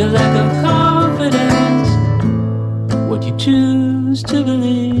 Your lack of confidence, what you choose to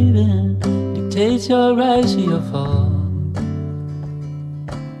believe in, dictates your rise or your fall.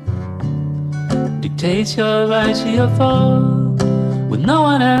 Dictates your rise or your fall. With no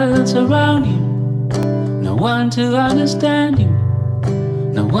one else around you, no one to understand you,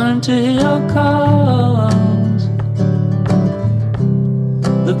 no one to hear your calls.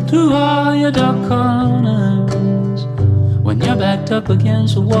 Look through all your dark corners when you're backed up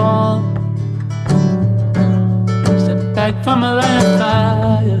against a wall. Step back from a line of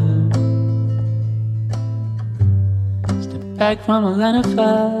fire. Step back from a line of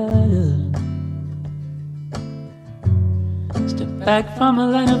fire. Step back from a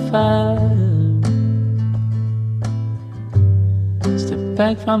line of fire. Step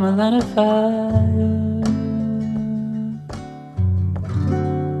back from a line of fire.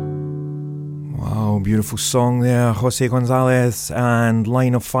 Beautiful song there, Jose Gonzalez and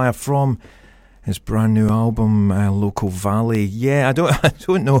Line of Fire from his brand new album, Local Valley. Yeah, I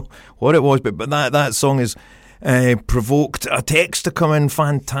don't know what it was, but that song has provoked a text to come in.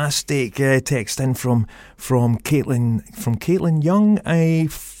 Fantastic text in from Caitlin Young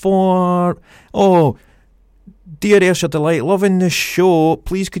Dear Ayrshire Delight, loving the show.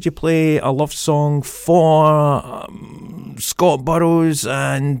 Please could you play a love song for Scott Burrows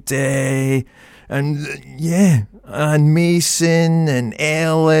and Mason and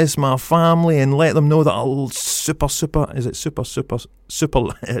Ellis, my family, and let them know that I'll super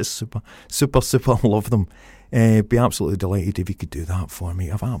love them. Be absolutely delighted if you could do that for me.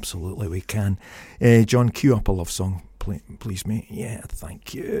 Absolutely we can. John, cue up a love song, please, mate. Yeah,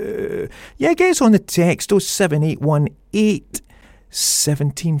 thank you. Yeah, get us on the text 07818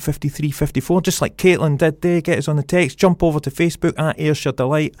 1753 54, just like Caitlin did there. Get us on the text. Jump over to Facebook at Ayrshire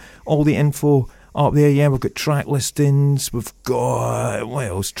Delight. All the info up there. Yeah, we've got track listings. We've got, what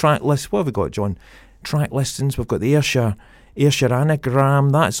else? Track list. What have we got, John? Track listings. We've got the Ayrshire anagram.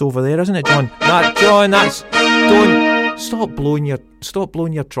 That's over there, isn't it, John? John, that's, don't stop blowing your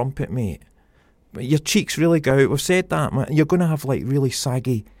trumpet, mate. Your cheeks really go out. We've said that, man. You're going to have like really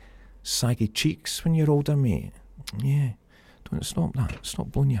saggy saggy cheeks when you're older, mate. Yeah. Don't stop that.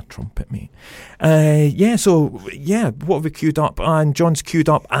 Stop blowing your trumpet, mate. What have we queued up? And John's queued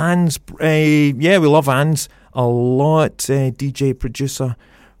up Anne's. We love Anne's a lot. DJ producer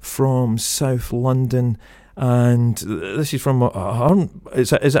from South London. And this is from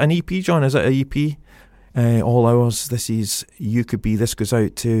is it an EP, John? Is it an EP? All Hours. This is You Could Be. This goes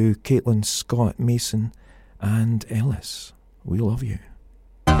out to Caitlin, Scott, Mason and Ellis. We love you.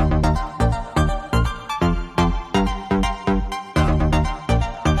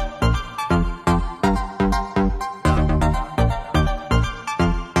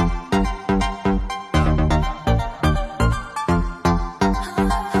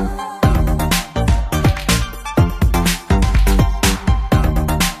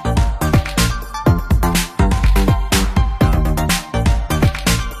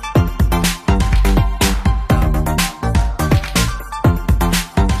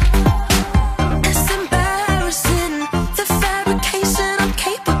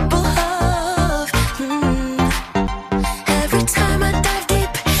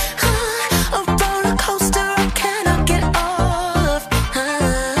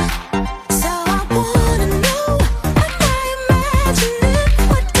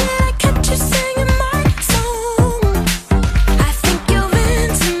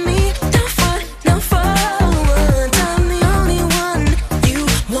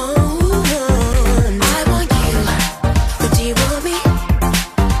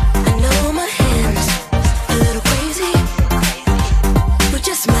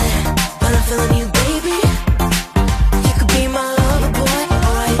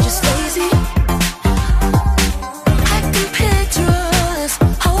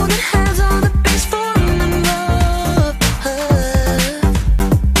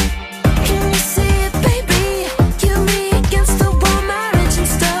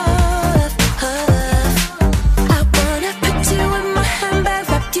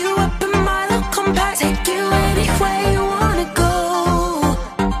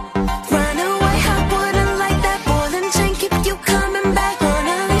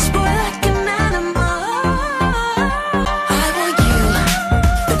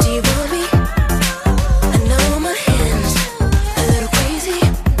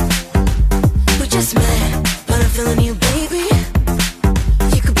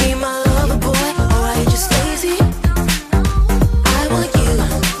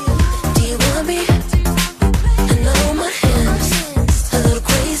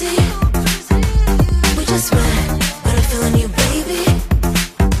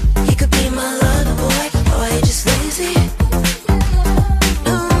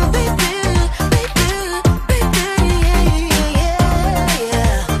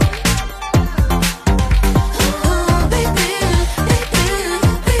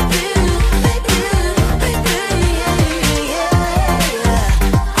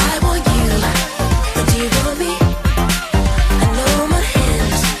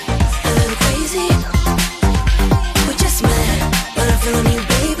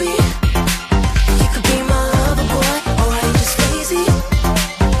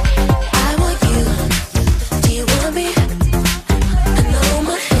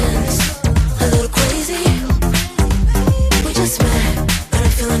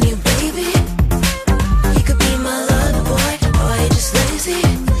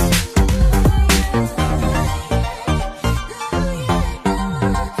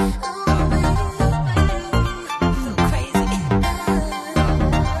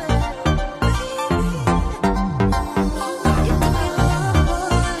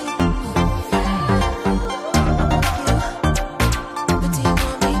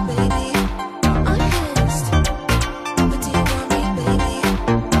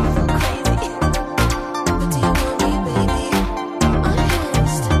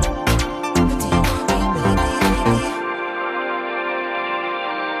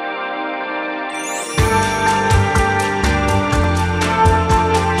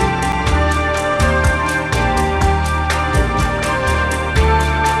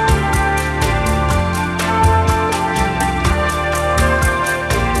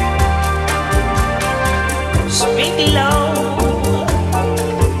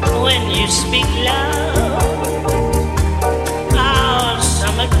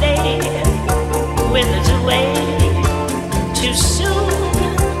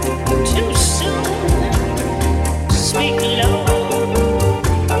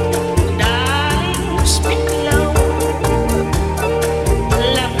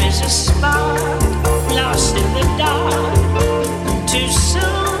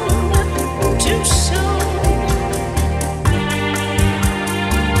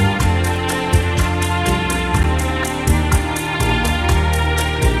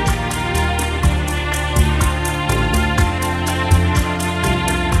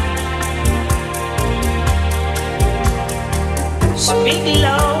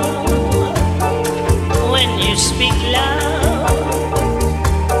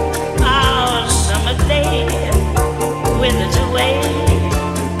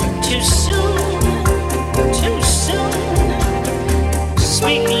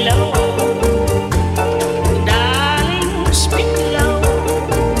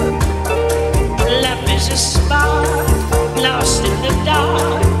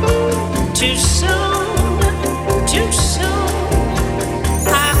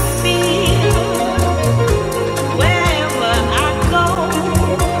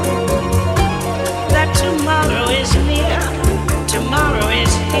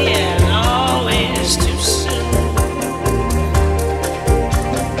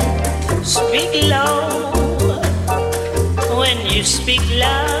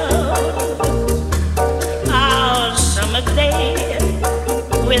 love. Our summer day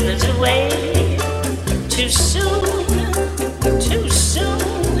withers away too soon, too soon.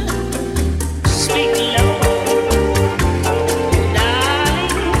 Speak low,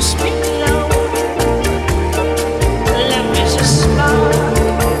 darling, speak low. Love is a spark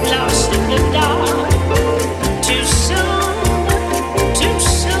lost in the dark. Too soon, too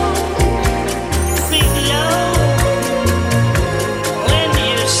soon. Speak low. When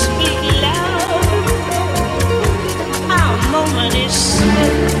you speak low, our moment is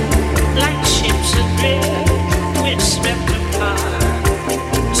slipped like ships adrift. We're swept apart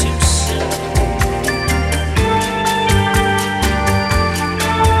too soon.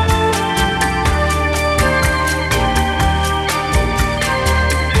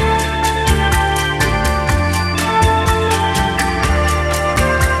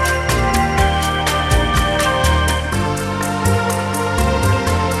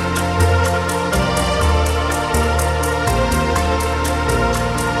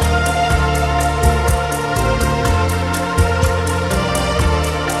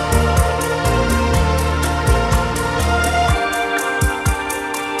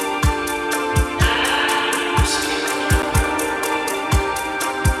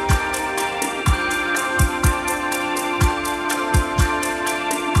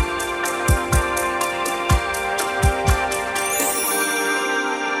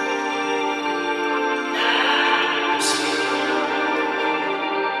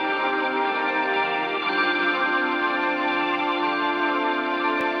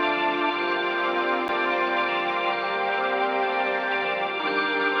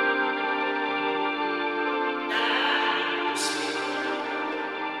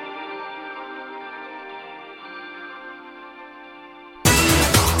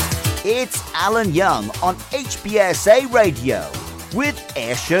 It's Alan Young on HBSA Radio with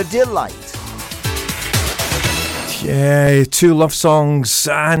Ayrshire Delight. Yeah, two love songs,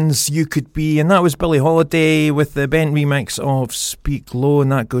 and You Could Be, and that was Billie Holiday with the Bent remix of Speak Low,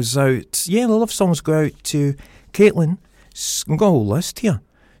 and that goes out. Yeah, the love songs go out to Caitlin. I've got a whole list here.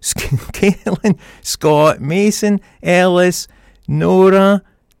 Caitlin, Scott, Mason, Ellis, Nora,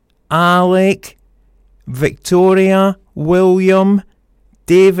 Alec, Victoria, William,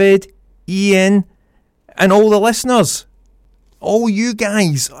 David, Ian, and all the listeners. All you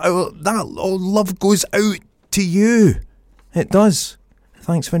guys. That love goes out to you. It does.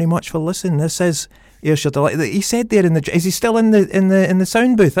 Thanks very much for listening. This is Ayrshire Delight. He said there is he still in the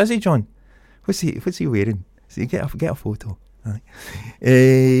sound booth? Is he, John? What's he wearing? So you get a photo.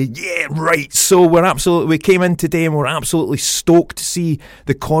 Yeah, right. So we came in today and we're absolutely stoked to see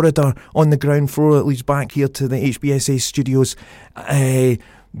the corridor on the ground floor that leads back here to the HBSA studios,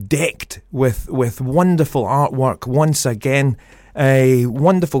 decked with wonderful artwork once again.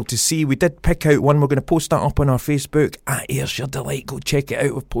 Wonderful to see. We did pick out one. We're going to post that up on our Facebook at Ayrshire Delight. Go check it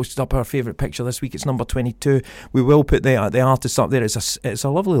out. We've posted up our favourite picture this week. It's number 22. We will put the artist up there. It's a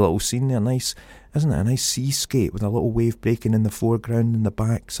lovely little scene there. Nice, isn't it? A nice seascape with a little wave breaking in the foreground, in the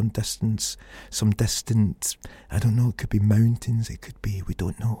back, some distant. I don't know. It could be mountains. It could be. We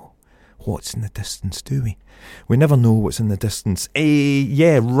don't know what's in the distance, do we? We never know what's in the distance.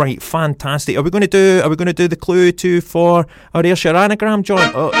 Yeah, right, fantastic. Are we going to do the clue for our Ayrshire anagram,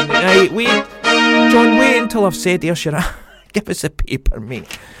 John? Oh, right, wait, John, wait until I've said Ayrshire. Give us a paper,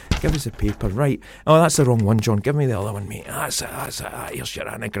 mate. Give us a paper, right? Oh, that's the wrong one, John. Give me the other one, mate. That's a Ayrshire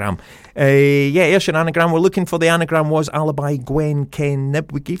anagram. Yeah, Ayrshire anagram. We're looking for the anagram was Alibi Gwen Ken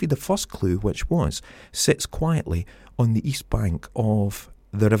Nib. We gave you the first clue, which was sits quietly on the east bank of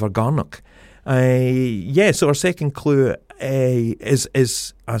the River Garnock. So our second clue is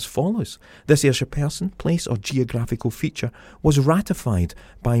as follows. This Ayrshire person, place or geographical feature was ratified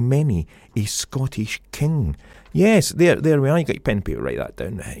by many a Scottish king. Yes, there we are. You got your pen and paper, write that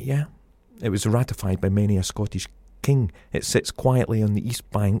down. Yeah, it was ratified by many a Scottish king. It sits quietly on the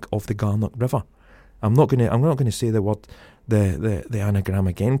east bank of the Garnock River. I'm not gonna say the word the anagram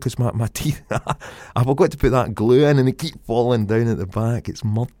again because my teeth I've got to put that glue in and they keep falling down at the back. It's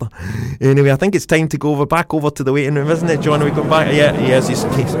murder. Anyway, I think it's time to go back over to the waiting room, isn't it, John? Are we going back? Yeah, yes.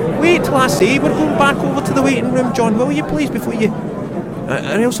 Wait till I say we're going back over to the waiting room, John. Will you please before you? Or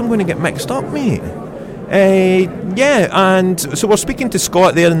else I'm going to get mixed up, mate. Yeah, and so we're speaking to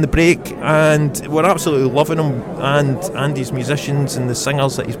Scott there in the break, and we're absolutely loving him and his musicians and the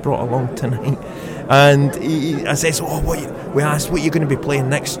singers that he's brought along tonight. And I says, we asked, what are you going to be playing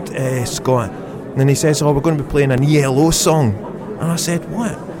next, Scott? And then he says, we're going to be playing an ELO song. And I said,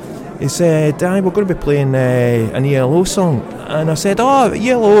 what? He said, we're going to be playing an ELO song. And I said,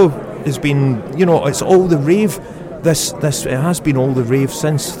 ELO has been, it's all the rave this it has been all the rave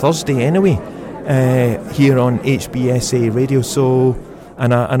since Thursday anyway, here on HBSA Radio. So,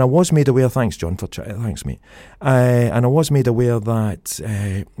 and I was made aware. Thanks, John, for thanks, mate. And I was made aware that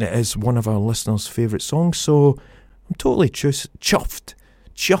it is one of our listeners' favourite songs. So I'm totally chuffed.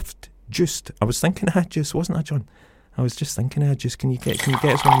 Just. I was thinking I just, wasn't I, John? I was just thinking I just. Can you get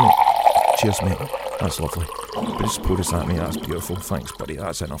us one, mate? Cheers, mate. That's lovely. But just pour us at me. That's beautiful. Thanks, buddy.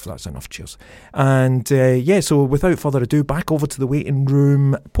 That's enough. Cheers. And so without further ado, back over to the waiting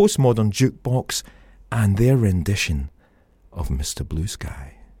room, Postmodern Jukebox, and their rendition of Mr. Blue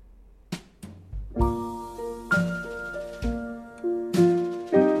Sky.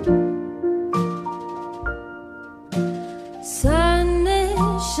 Sun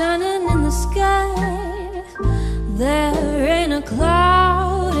is shining in the sky. There ain't a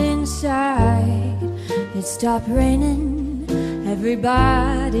cloud inside. It stopped raining.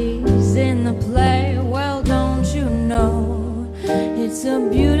 Everybody's in the play. Well, don't you know it's a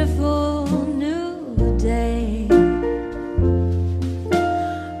beautiful new day.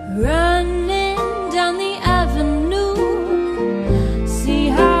 Running down the avenue, see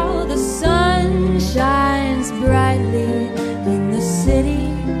how the sun shines brightly in the city,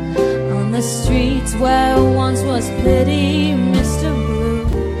 on the streets where once was pity. Mr.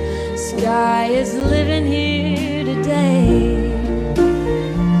 Blue Sky is living here today.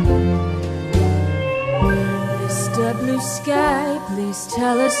 Mr. Blue Sky, please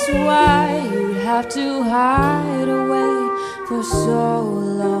tell us why you have to hide away for so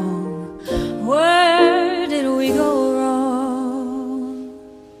long. Where did we go wrong?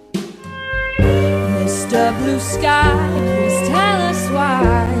 Mr. Blue Sky, please tell us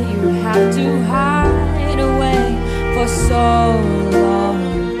why you have to hide away for so long.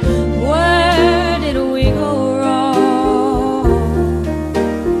 Where did we go wrong?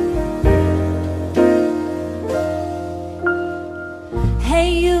 Hey,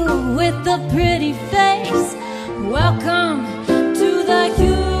 you with the pretty face, welcome to the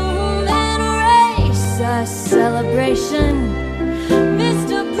human race. A celebration.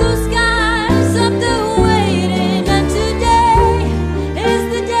 Mr. Blue Sky's up there waiting, and today is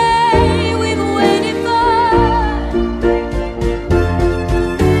the day we've waited for.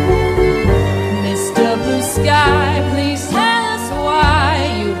 Mr. Blue Sky, please tell us why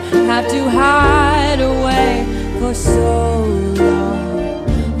you have to hide away for so long.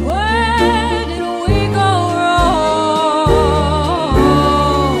 Where did we go wrong?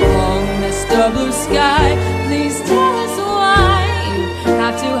 Mr. Blue Sky, please tell us why you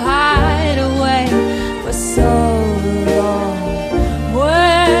have to hide away for so long.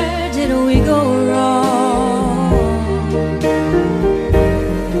 Where did we go wrong?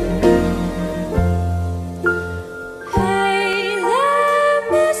 Hey there,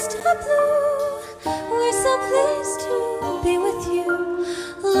 Mr. Blue, we're so pleased to be with you.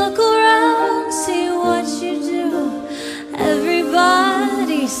 Look around, see what you do.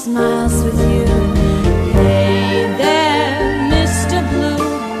 Everybody smiles with you. Hey there, Mr. Blue,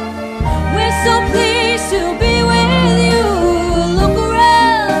 we're so pleased to be with you. Look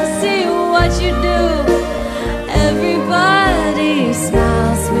around, see what you do. Everybody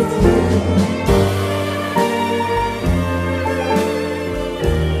smiles with you.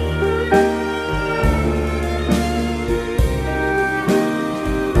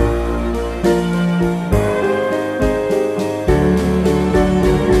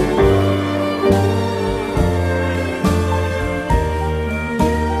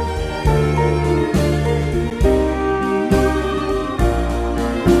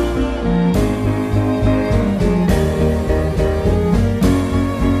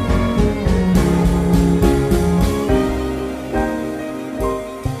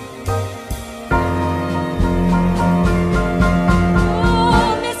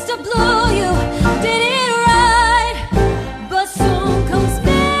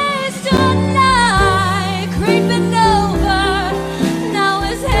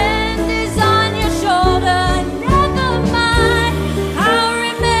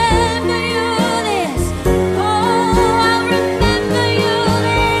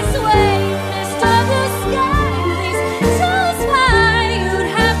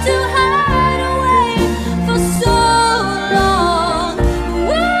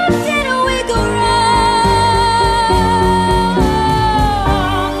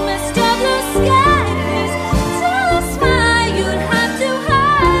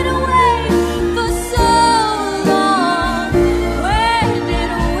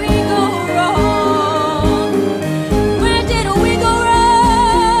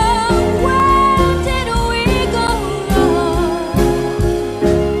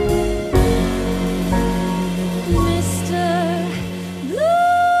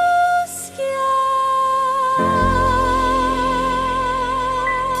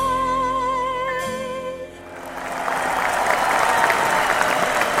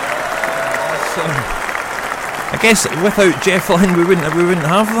 guess without Jeff Lynne we wouldn't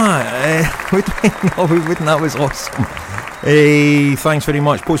have that, would we? No, we wouldn't. That was awesome. Thanks very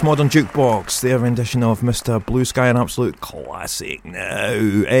much, Postmodern Jukebox, their rendition of Mr. Blue Sky, an absolute classic now.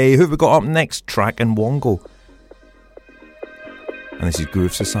 Who have we got up next? Track and Wongo. And this is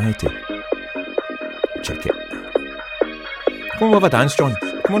Groove Society. Check it. Come on, we'll have a dance, John.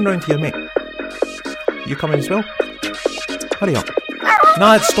 Come on round here, mate. You coming as well? Hurry up.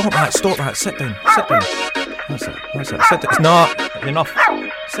 No, stop that. Sit down. That's it. Sit down. No, enough.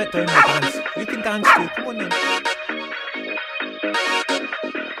 Sit down and dance. You can dance too. Come on then.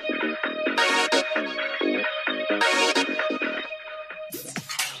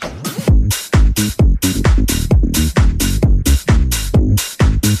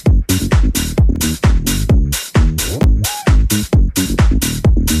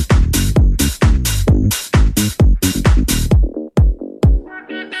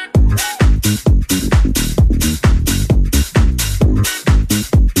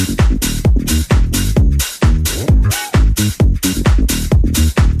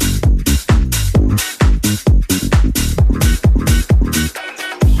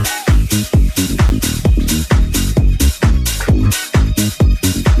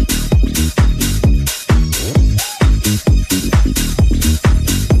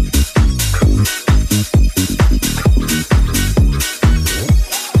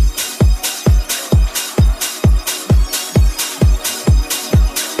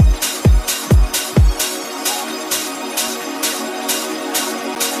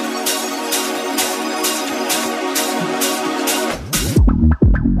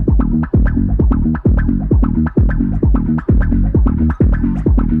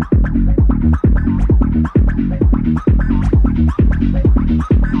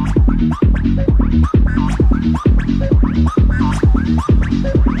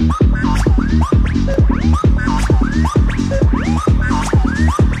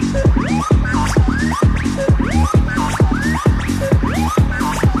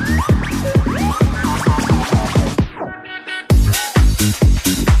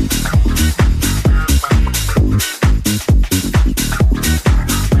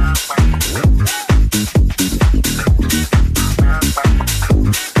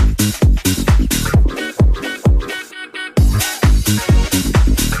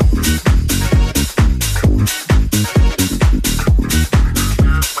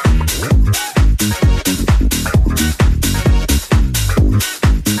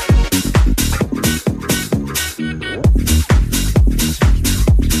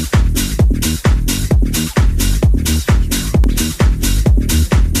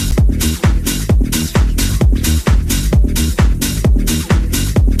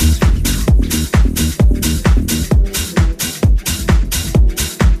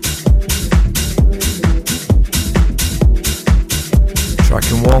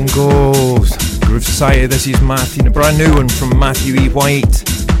 Groove Society, this is Matthew, a brand new one from Matthew E. White.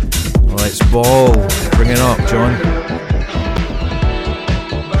 Let's ball. Bring it up, John.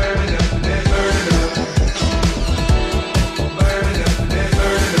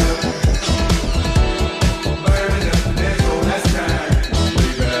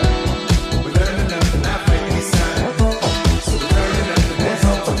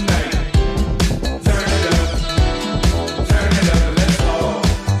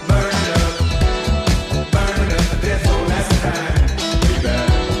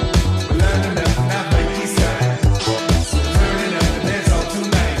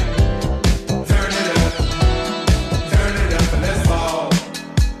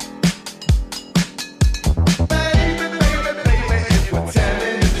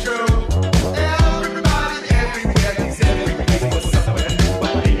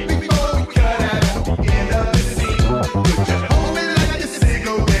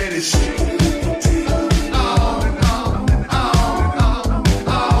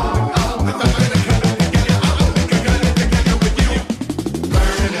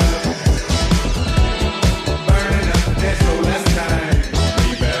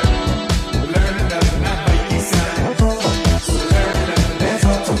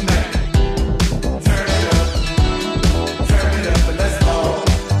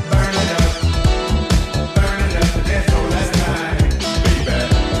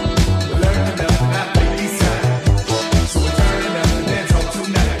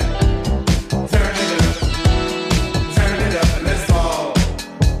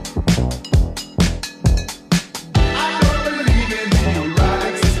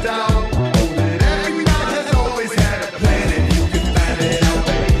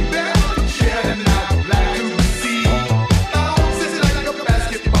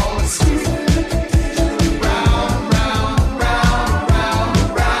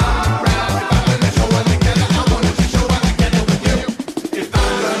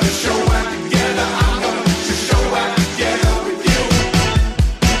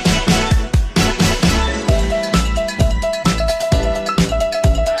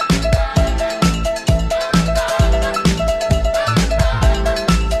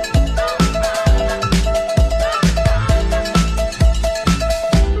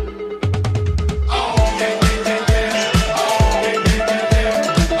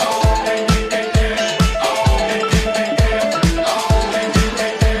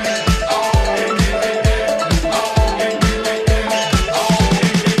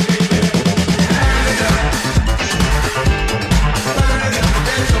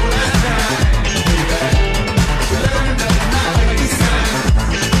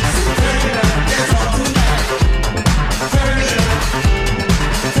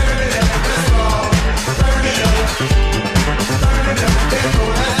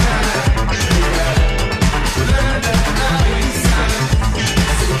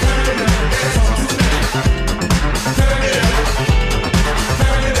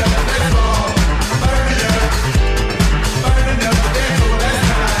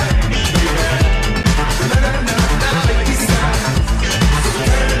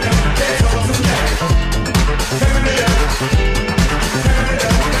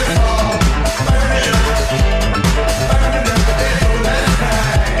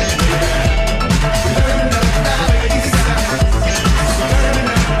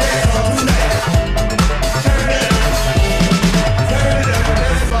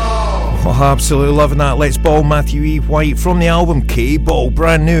 absolutely loving that. Let's Ball, Matthew E. White from the album K-Ball,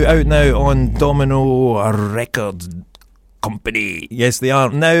 brand new, out now on Domino Records Company. Yes, they are.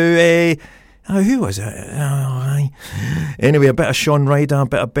 Now, who was it? Anyway, a bit of Sean Ryder, a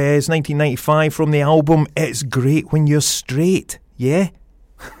bit of Bez, 1995 from the album It's Great When You're Straight. Yeah?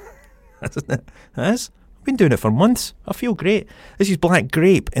 Isn't it? It is. I've been doing it for months. I feel great. This is Black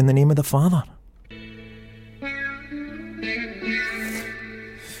Grape, In the Name of the Father.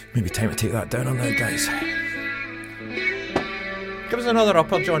 Maybe time to take that down on now, guys. Give us another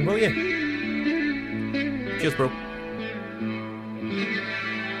upper, John, will you? Cheers, bro.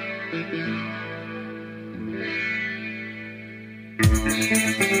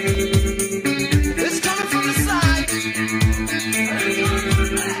 It's coming from the side.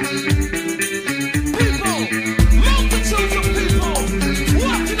 People, multitudes of people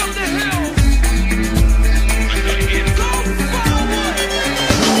walking up the hill. Go forward.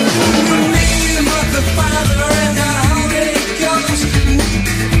 In the name of the Father and the Holy Ghost. In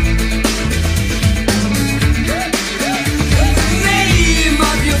the name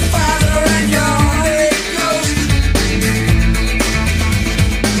of your Father and your Holy Ghost.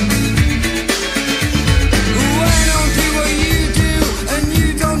 I don't do what you do, and you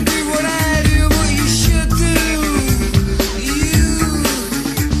don't do what I do, but you should do.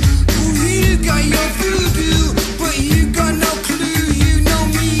 You got your voodoo, but you got no clue. You know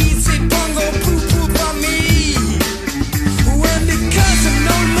me, say bongo poo poo for me. When because of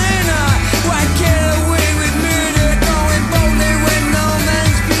no manner, why get away with murder? Going boldly when no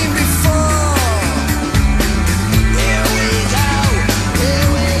man's been before. Here we go,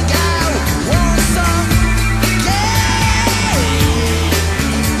 one song, and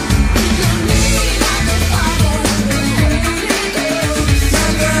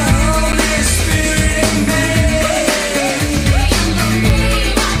the Holy Spirit in me.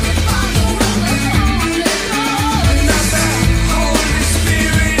 Holy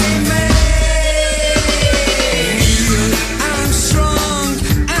Spirit in me. Neil Armstrong,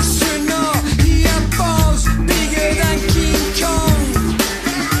 astronaut, he had balls bigger than King Kong.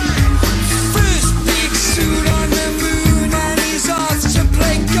 First big suit on the moon, and he's off to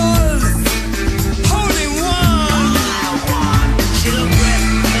play golf. Hole in one. She look great,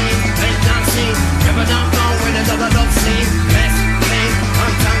 and dancing. Never done gone with another love scene. Best thing,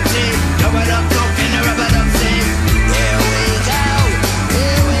 I'm dancing. Rubber duck duck in the rubber duck scene. Here we go,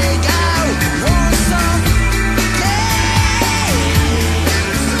 one song, and the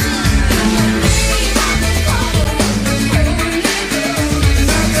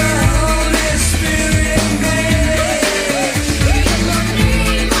Holy Spirit in me.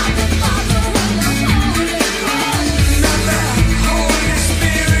 And the Holy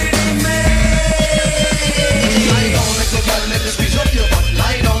Spirit in me. Lie down, little girl, let me squeeze up your butt.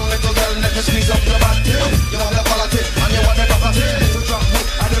 Lie down, little girl, let me squeeze up your butt. You want the quality and you want the property. Little drop hook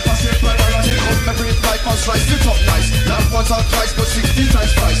and the passive priority. Cut me breathe like on slice, it up nice. Not once or twice, but 16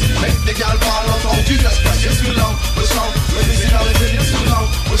 times twice. Make the girl fall out on Jesus Christ. Yes, we long, we're strong, we're physicality. Yes, we long,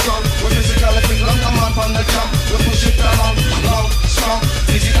 we're strong, we're physicality. Long come on from the jump, we push it along. Long, strong,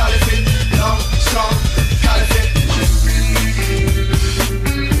 physicality. Long, strong, physicality.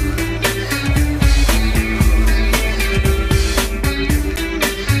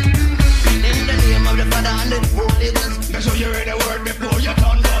 In the name of the Father and the Holy Ghost. Make sure you hear the word before you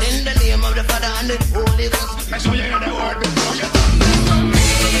turn dust. In the name of the Father and the Holy Ghost. Make sure you hear the word before you turn dust.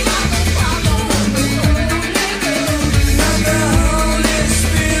 And the Holy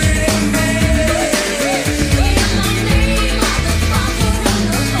Spirit in me. And the Holy Spirit in me.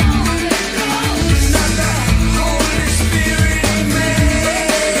 And the Holy Spirit in me.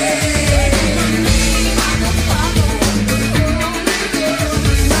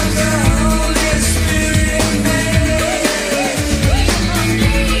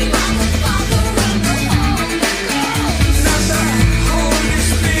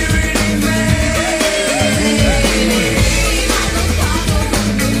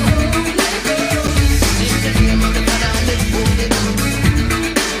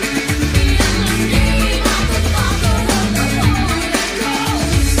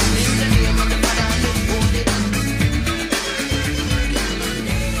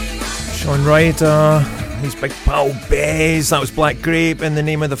 Sean Ryder, his big pal Bez. That was Black Grape, In the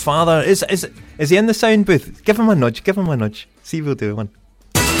Name of the Father. Is he in the sound booth? Give him a nudge. See if he'll do one.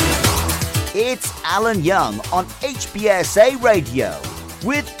 It's Alan Young on HBSA Radio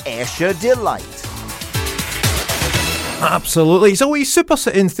with Ayrshire Delight. Absolutely. He's always super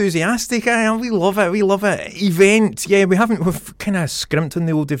enthusiastic. We love it. Event. Yeah, we've kind of scrimped on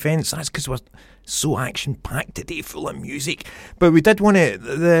the old events. That's because we're so action-packed today, full of music. But we did want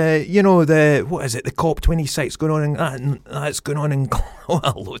to, what is it, the COP26 going on, and that's going on in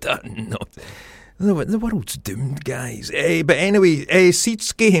Glasgow. The world's doomed, guys. But anyway,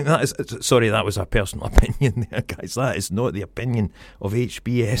 Seedscape, that was a personal opinion there, guys. That is not the opinion of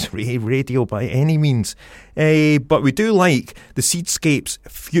HBSA Radio by any means. But we do like the Seedscape's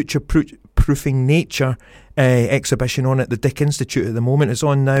Future-Proofing Nature exhibition on at the Dick Institute at the moment. It's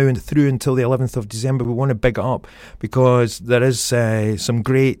on now and through until the 11th of December. We want to big it up because there is some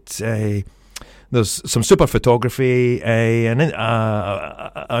great... there's some super photography, an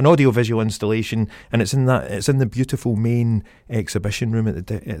audio-visual installation, and it's in the beautiful main exhibition room at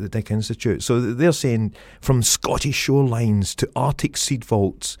the Dick Institute. So they're saying from Scottish shorelines to Arctic seed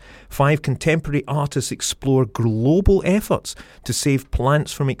vaults, 5 contemporary artists explore global efforts to save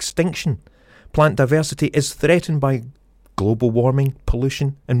plants from extinction. Plant diversity is threatened by global warming,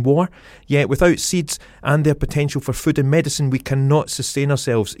 pollution and war. Yet without seeds and their potential for food and medicine, we cannot sustain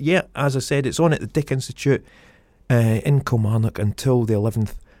ourselves. Yet, as I said, it's on at the Dick Institute in Kilmarnock until the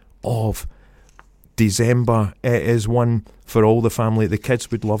 11th of December. It is one for all the family. The kids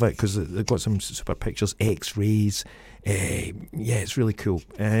would love it because they've got some super pictures, X-rays. It's really cool.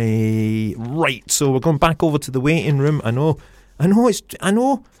 Right, so we're going back over to the waiting room. I know.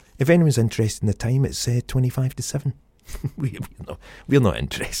 If anyone's interested in the time, it's 25 to 7. We're not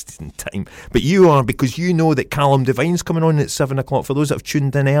interested in time, but you are, because you know that Callum Devine's coming on at 7 o'clock. For those that have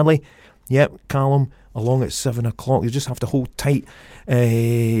tuned in early, yep, Callum along at 7 o'clock. You just have to hold tight,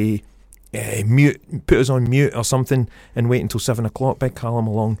 mute, put us on mute or something, and wait until 7 o'clock. Big Callum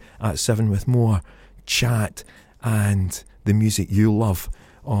along at 7 with more chat and the music you love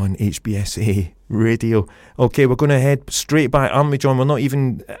on HBSA Radio. Okay, we're going to head straight back, aren't we, John? We're not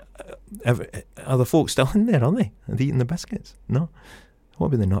even... Are the folks still in there, are they? Are they eating the biscuits? No? What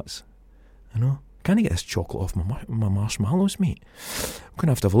about the nuts? I know. Can I get this chocolate off my marshmallows, mate? I'm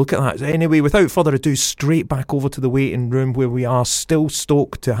going to have a look at that. Anyway, without further ado, straight back over to the waiting room where we are still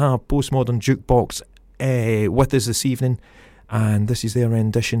stoked to have Postmodern Jukebox with us this evening. And this is their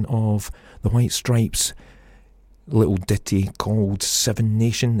rendition of the White Stripes' little ditty called Seven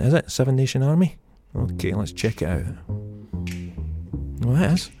Nation. Is it? Seven Nation Army? Okay, let's check it out. Well,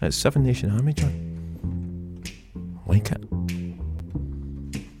 it is. It's Seven Nation Army, John. Like it.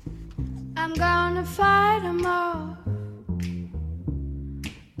 I'm gonna fight 'em all.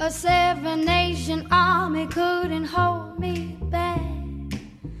 A 7 nation army couldn't hold me back.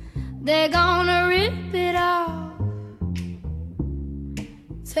 They're gonna rip it off,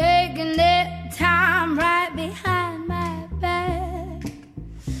 taking their time right behind my back.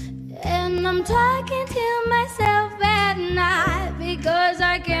 And I'm talking to myself at night because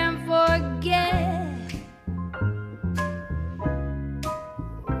I can't forget.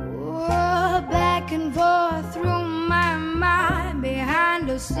 Oh, back and forth through my mind behind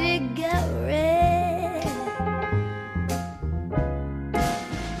a cigarette.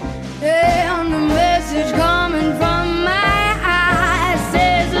 And the message coming from my eyes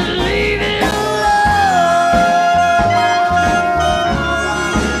says leave it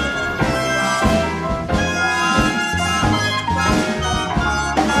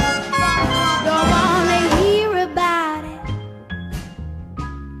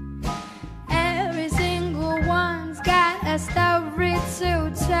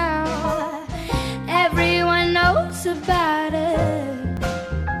about it.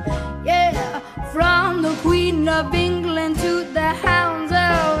 Yeah, from the Queen of England to the hounds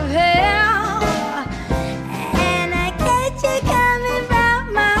of hell. And I catch you coming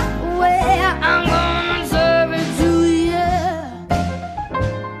round my way, I'm gonna serve it to you.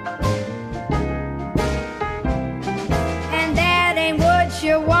 And that ain't what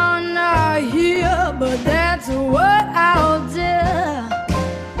you wanna hear, but that's what I'll do.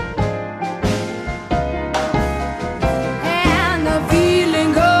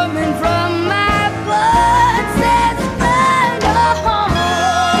 Feeling coming from my butt says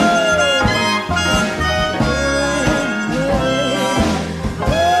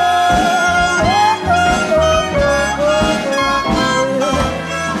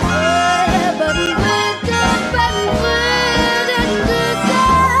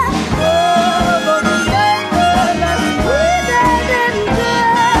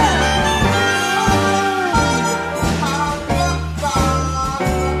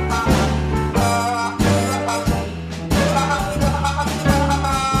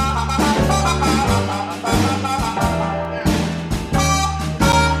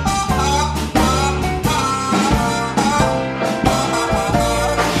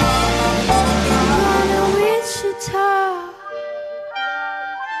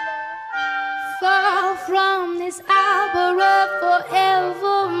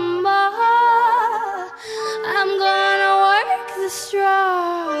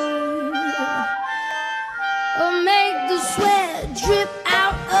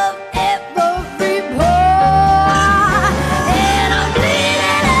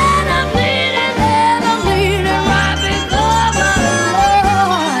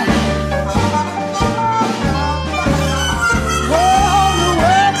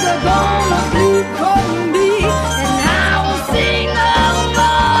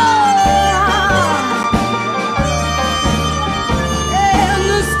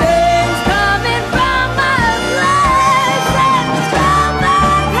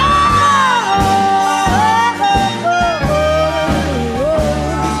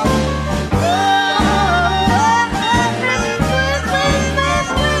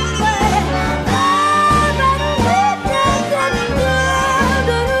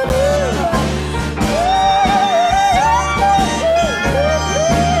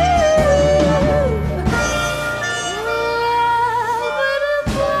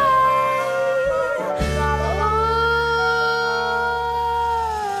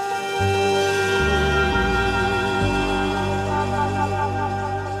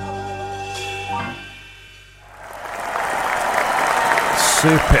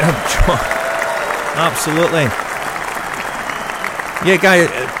Superb job. Absolutely. Yeah, guys,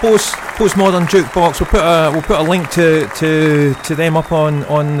 Postmodern Jukebox. We'll put a link to them up on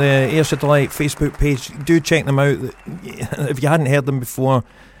the Ayrshire Delight Facebook page. Do check them out. If you hadn't heard them before,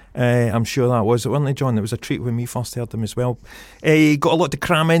 I'm sure that was it, wasn't it, John? It was a treat when we first heard them as well. Got a lot to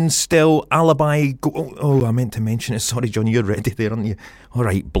cram in still. Alibi. Oh, I meant to mention it. Sorry, John, you're ready there, aren't you? All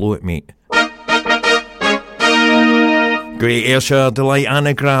right, blow it, mate. Great Ayrshire Delight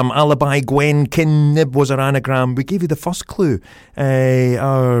anagram. Alibi Gwen Kinnib was our anagram. We gave you the first clue.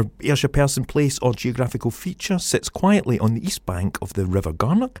 Our Ayrshire person, place or geographical feature sits quietly on the east bank of the River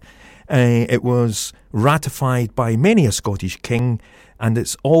Garnock. It was ratified by many a Scottish king, and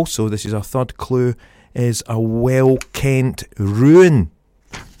it's also, this is our third clue, is a well-kent ruin.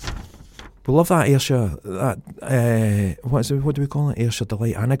 We love that Ayrshire, what do we call it? Ayrshire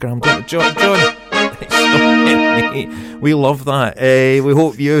Delight anagram. John. We love that. We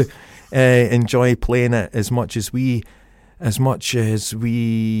hope you enjoy playing it as much as we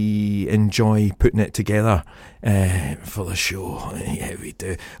enjoy putting it together for the show. Yeah, we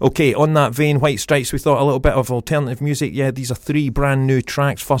do. Okay, on that vein, White Stripes, we thought a little bit of alternative music. Yeah, these are 3 brand new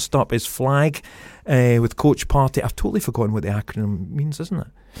tracks. First up is Flag with Coach Party. I've totally forgotten what the acronym means, isn't it?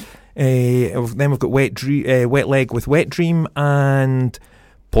 Then we've got Wet Leg with Wet Dream and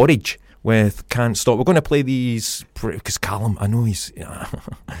Porridge with Can't Stop. We're going to play these because Callum, I know he's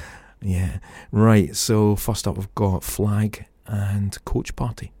yeah, right. So first up we've got Flag and Coach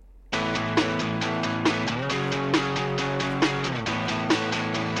Party. You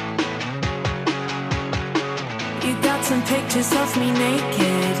got some pictures of me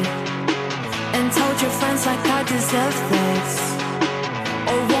naked and told your friends like I deserve this,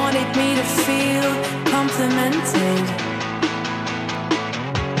 or wanted me to feel complimented.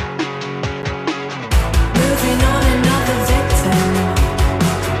 Moving on, another victim.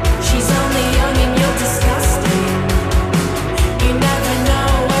 She's only young and you're disgusting. You never know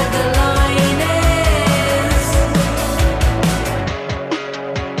where the line is.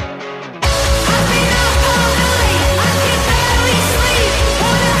 I've been up all night, I can barely sleep.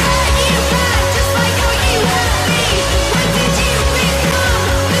 Wanna hurt you bad, just like how you hurt me. When did you become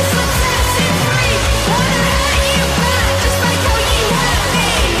this obsessive freak? Wanna hurt you bad,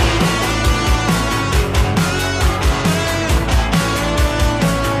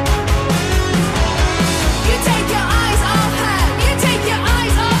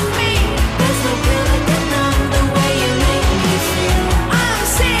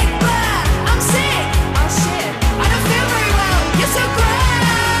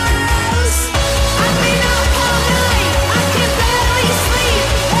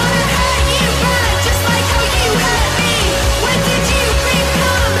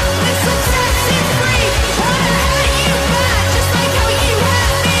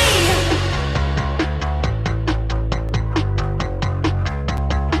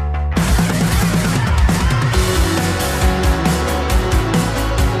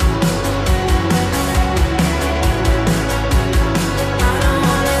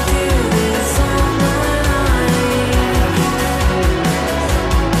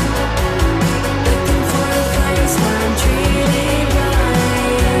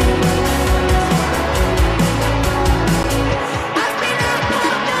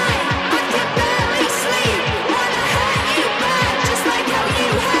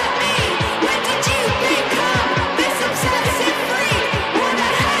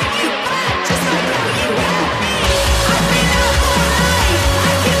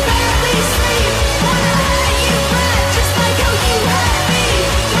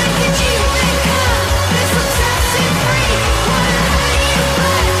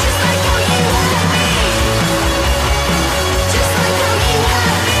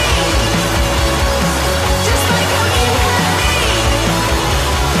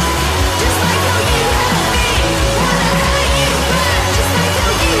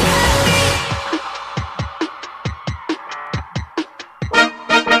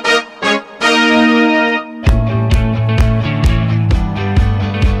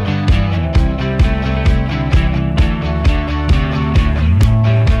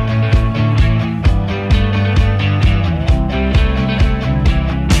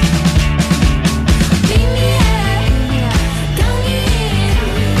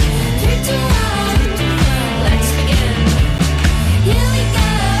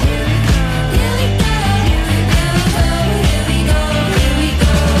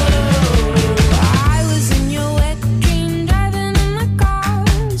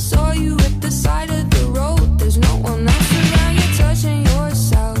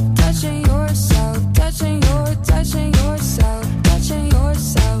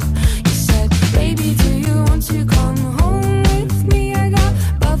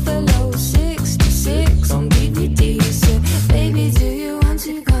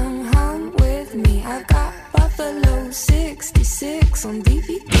 box on DVD.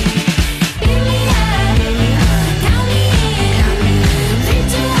 Beat me up, count me in, 3,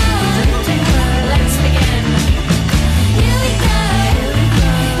 2, 1, let's begin. Here we go, here we go,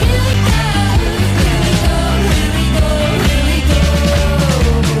 here we go, here we go, here we go.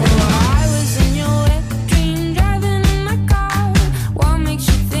 I was in your wet dream, driving in my car. What makes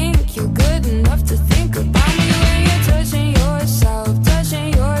you think you're good enough to think about me when you're touching yourself,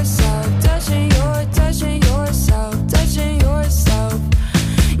 touching yourself, touching yourself, touching yourself.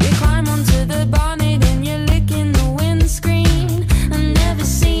 You climb onto the bonnet and you're licking the windscreen. I've never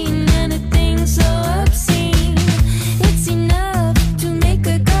seen anything so obscene. It's enough to make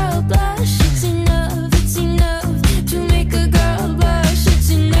a girl blush. It's enough to make a girl blush. It's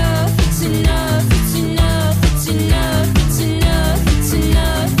enough, it's enough, it's enough, it's enough, it's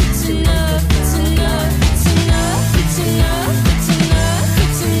enough, it's enough, it's enough, it's enough, it's enough, it's enough, it's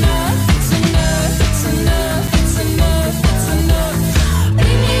enough, it's enough, it's enough, it's enough, it's enough, it's enough.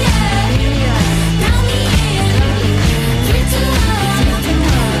 Bring me up, count me in, 3, 2, 1,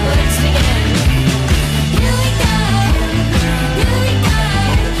 let's begin. Here we go, here we go, here we go,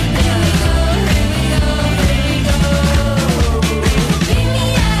 here we go, here we go. Bring me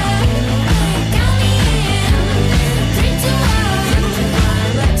up, count me in, 3, 2,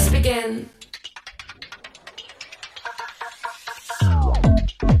 1, let's begin.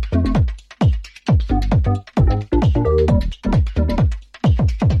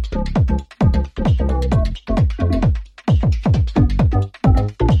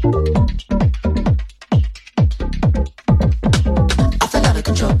 I feel out of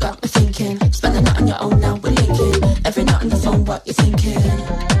control, got me thinking. Spend the night on your own, now we're linking. Every night on the phone, what you thinking?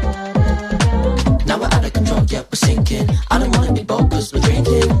 Now we're out of control, yeah, we're sinking. I don't wanna be bold, cause we're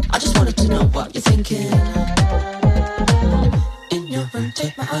drinking. I just wanted to know what you're thinking. In your room,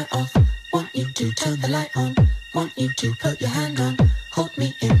 take my eye off. Want you to turn the light on. Want you to put your hand on. Hold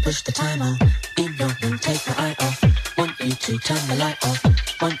me in, push the time on. In your room, take my eye off. Want you to turn the light off.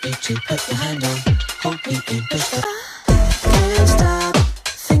 Want you to put your hand on. Hold me in, push the... Can't stop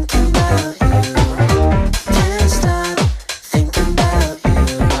thinking about you. Can't stop thinking about you.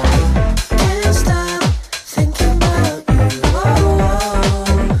 Can't stop thinking about you.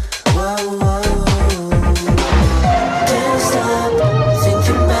 Whoa, whoa, whoa. Can't stop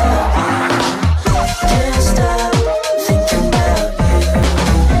thinking about you. Can't stop thinking about you.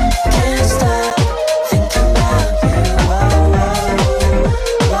 Can't stop thinking about you. Whoa,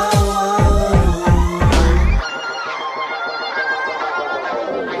 whoa, whoa,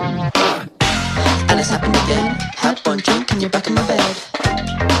 and it's happened again. Had one drink and you're back in my bed.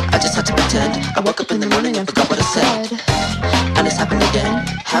 I just had to pretend. I woke up in the morning and forgot what I said. And it's happened again.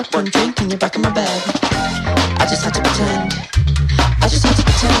 Had one drink and you're back in my bed. I just had to pretend. I just had to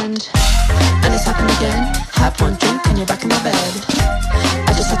pretend. And it's happened again. Had one drink and you're back in my bed.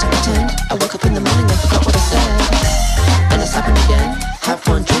 I just had to pretend. I woke up in the morning and forgot what I said. And it's happened again. Had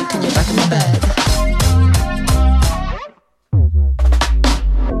one drink and you're back in my bed.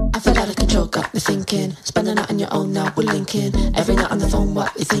 I feel out of control, got me thinking. Spend the night on your own, now we're linking. Every night on the phone,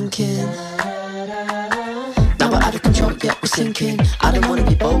 what you thinking? Now we're out of control, yeah, we're sinking. I don't wanna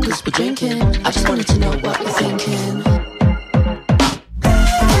be bold, cause we're drinking. I just wanted to know what you're thinking.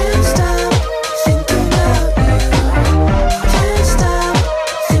 Can't stop thinking about you. Can't stop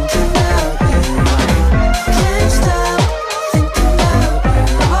thinking about you. Can't stop thinking about you.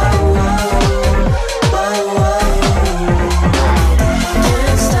 Whoa, whoa, whoa, whoa.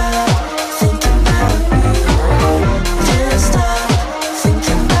 Can't stop thinking about you. Can't stop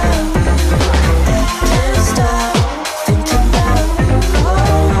thinking about you. Can't stop thinking about you. Whoa,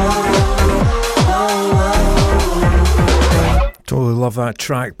 whoa, whoa. Totally love that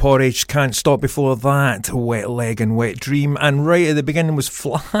track. Porridge, Can't Stop. Before that, Wet Leg and Wet Dream. And right at the beginning was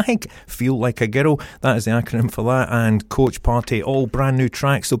Flag, Feel Like a Girl. That is the acronym for that. And Coach Party, all brand new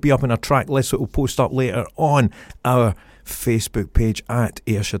tracks. They'll be up on our track list that we'll post up later on our Facebook page at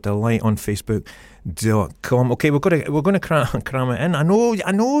Ayrshire Delight on Facebook.com. Okay, we're going to cram it in. I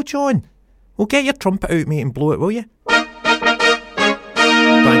know, John. Well, get your trumpet out, mate, and blow it, will you?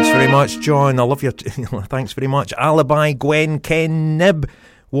 Thanks very much, John. I love your... Thanks very much. Alibi, Gwen, Ken, Nib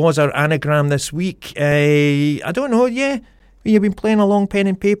was our anagram this week. I don't know, yeah. You've been playing along, pen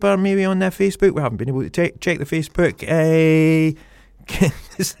and paper, maybe on their Facebook. We haven't been able to check the Facebook. The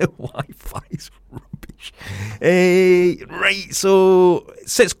Wi-Fi's rubbish. Right, so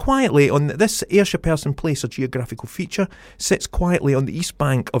sits quietly on this Ayrshire Person Place, a geographical feature, sits quietly on the east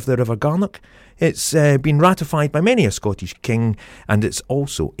bank of the River Garnock. It's been ratified by many a Scottish king, and it's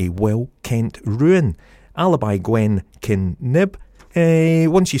also a well-kent ruin. Alibi, Gwen, Kin, Nib.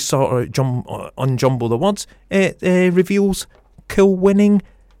 Once you sort of unjumble the words, it reveals Kilwinning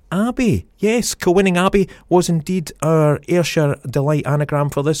Abbey. Yes, Kilwinning Abbey was indeed our Ayrshire Delight anagram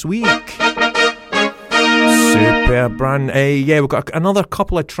for this week. Superb, Bran. Yeah, we've got another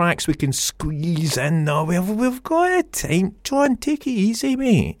couple of tracks we can squeeze in now. We've got time. John, take it easy,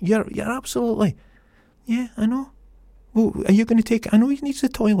 mate. You're absolutely... Yeah, I know. Oh, are you going to take... I know he needs the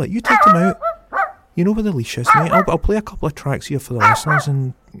toilet. You take him out. You know where the leash is, mate. I'll play a couple of tracks here for the listeners,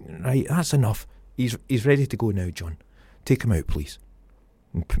 and... Right, that's enough. He's ready to go now, John. Take him out, please.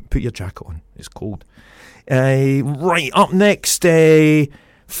 And put your jacket on. It's cold. Right, up next...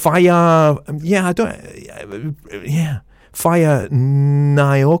 Fire, Fire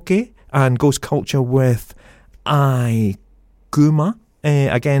Naoke and Ghost Culture with I Guma.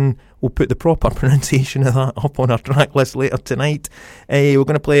 Again, we'll put the proper pronunciation of that up on our track list later tonight. We're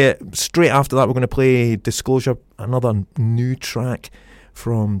going to play it straight after that. We're going to play Disclosure, another new track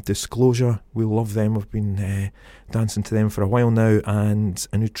from Disclosure. We love them. We've been dancing to them for a while now, and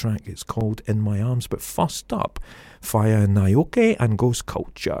a new track. It's called In My Arms. But first up, Fire Naoke and Ghost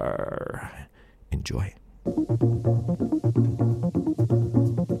Culture. Enjoy.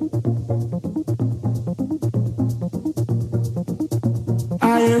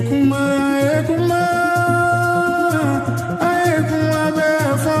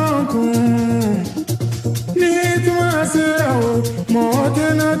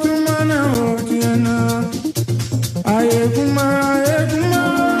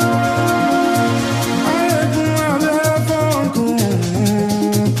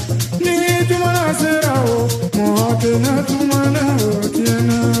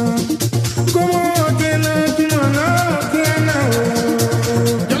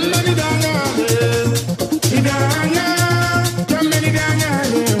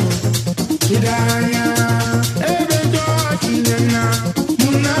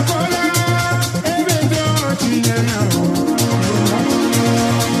 Muna kola, ebe do chinyana.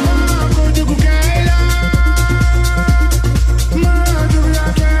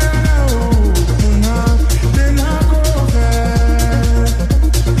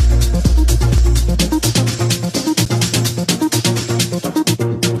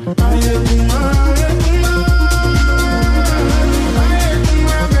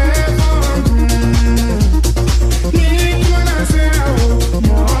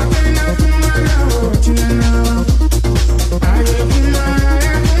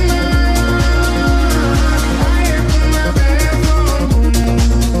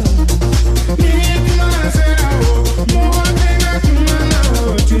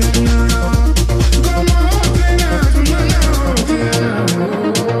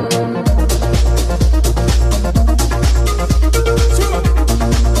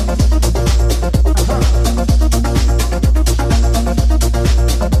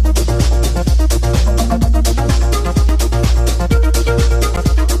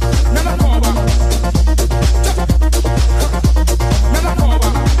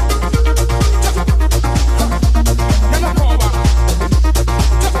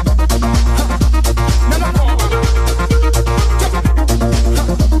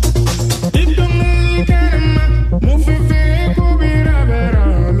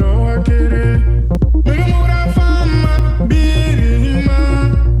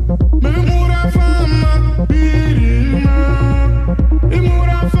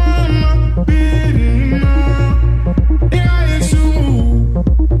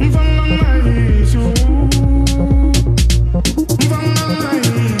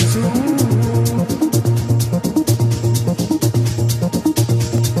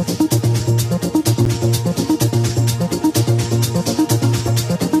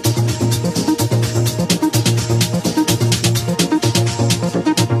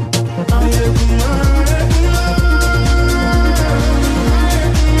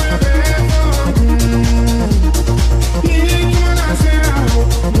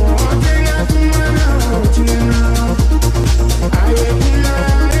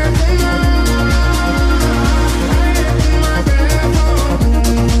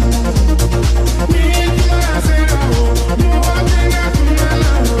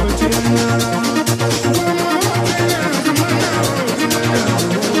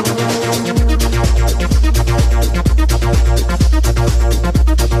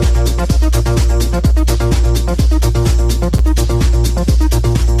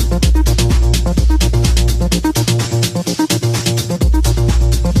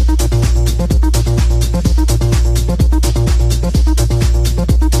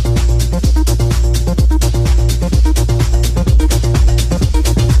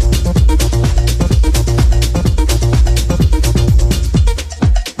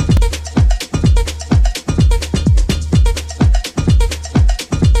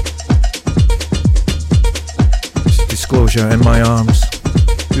 Disclosure in My Arms.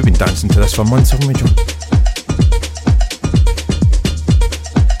 We've been dancing to this for months, haven't we, John?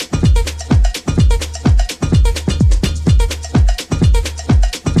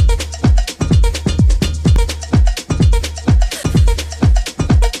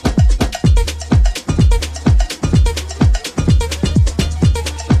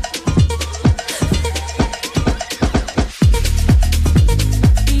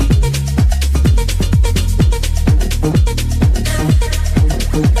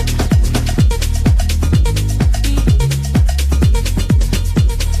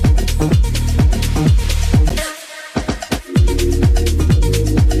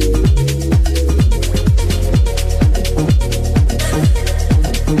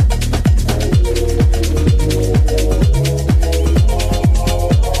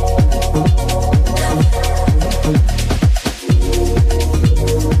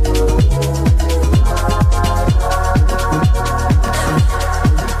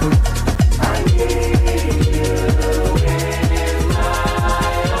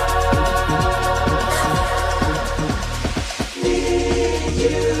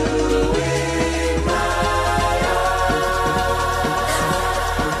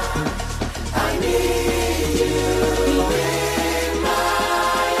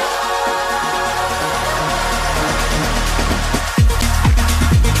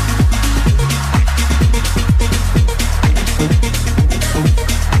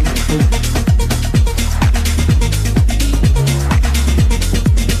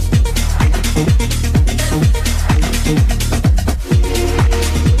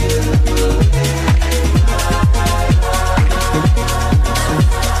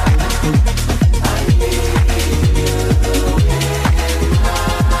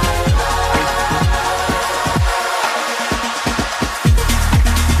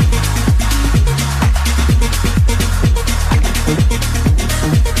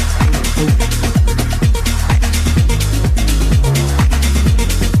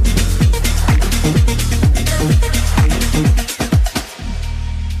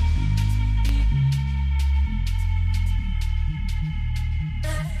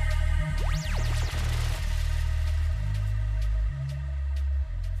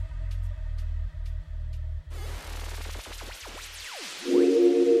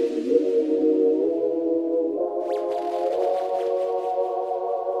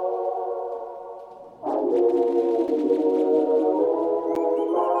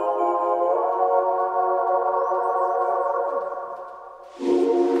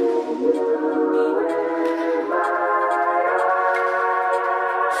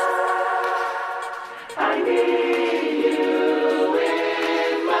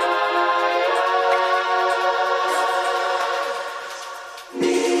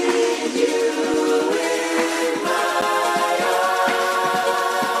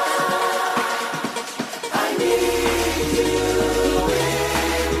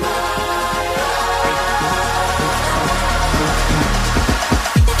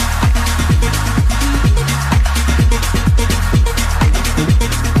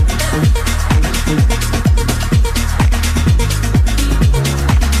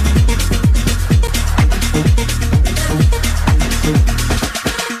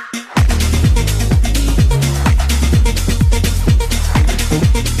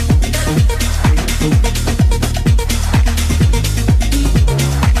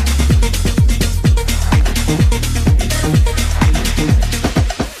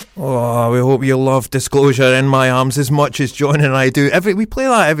 hope you love Disclosure in My Arms as much as John and I do. We play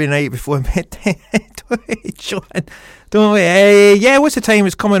that every night before midnight. Don't we, John? Don't we? Yeah, what's the time?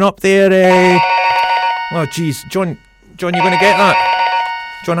 It's coming up there. Oh, jeez. John, you're going to get that?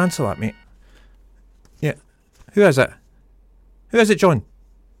 John, answer that, mate. Yeah. Who is it? Who is it, John?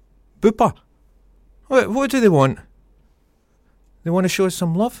 Boopa? What do they want? They want to show us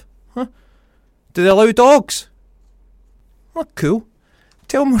some love? Huh? Do they allow dogs? Oh, cool.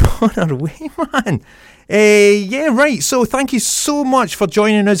 Tell them we're on our way, man. Yeah, right. So thank you so much for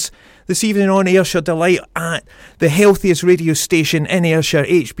joining us this evening on Ayrshire Delight at the healthiest radio station in Ayrshire,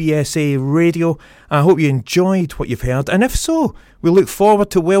 HBSA Radio. I hope you enjoyed what you've heard. And if so, we look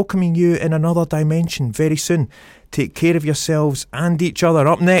forward to welcoming you in another dimension very soon. Take care of yourselves and each other.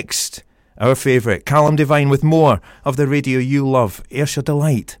 Up next, our favourite, Callum Devine with more of the radio you love. Ayrshire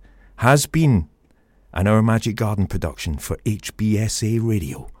Delight has been an Our Magic Garden production for HBSA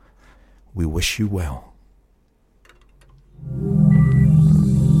Radio. We wish you well.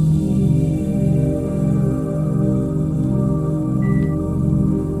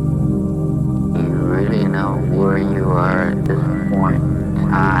 You really know where you are at this point in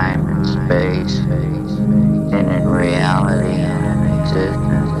time and space, and in reality.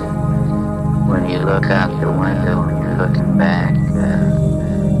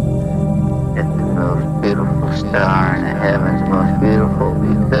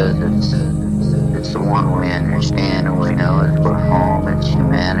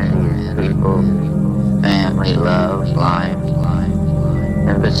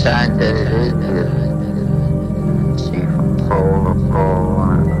 decide that it is beautiful. See from pole to pole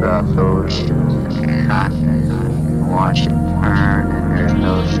on across oceans and continents, watch it turn and there's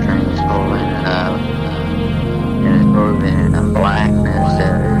no strings holding it up. And it's moving in a blackness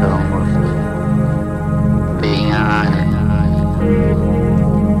that is almost beyond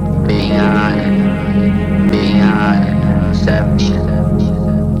perception.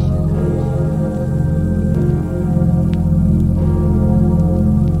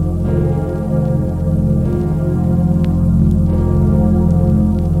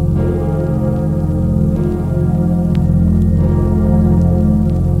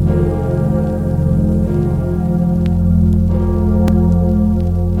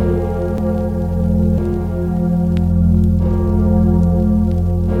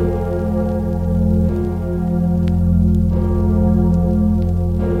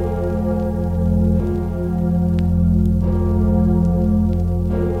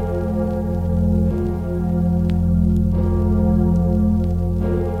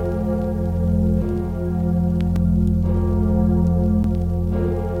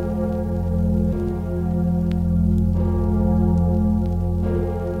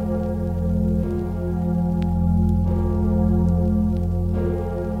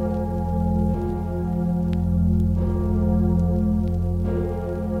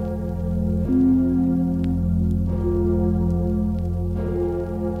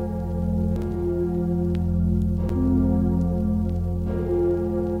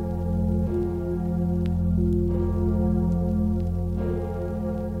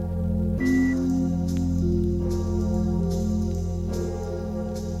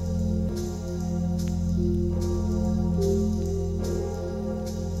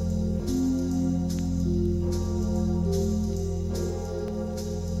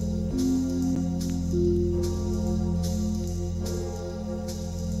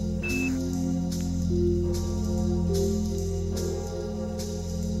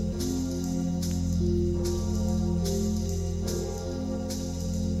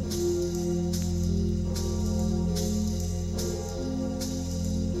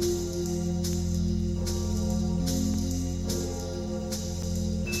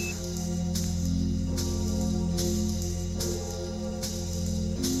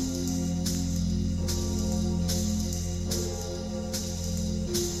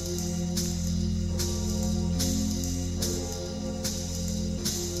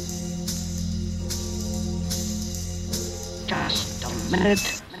 Just a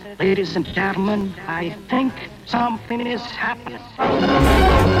minute. Ladies and gentlemen, I think something is happening.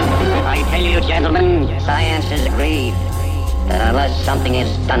 I tell you, gentlemen, science has agreed that unless something is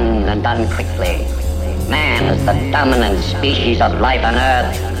done and done quickly, man, as the dominant species of life on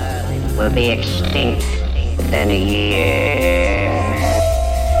Earth, will be extinct within a year.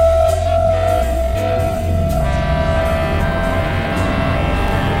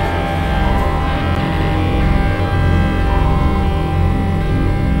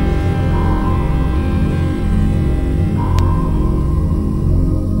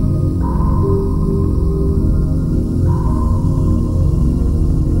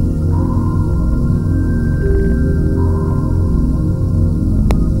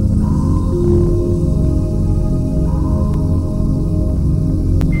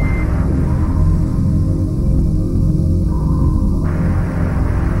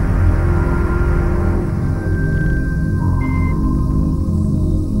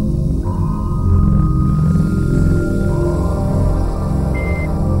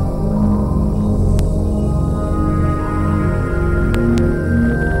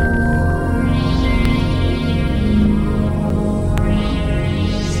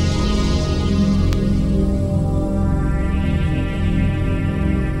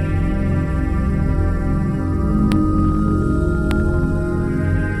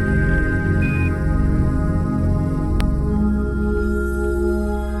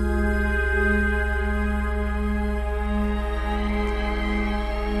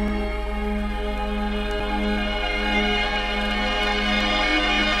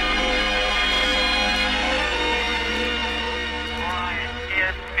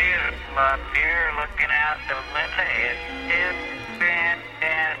 Up here looking out the window, it's just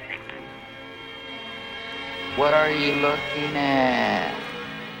fantastic. What are you looking at?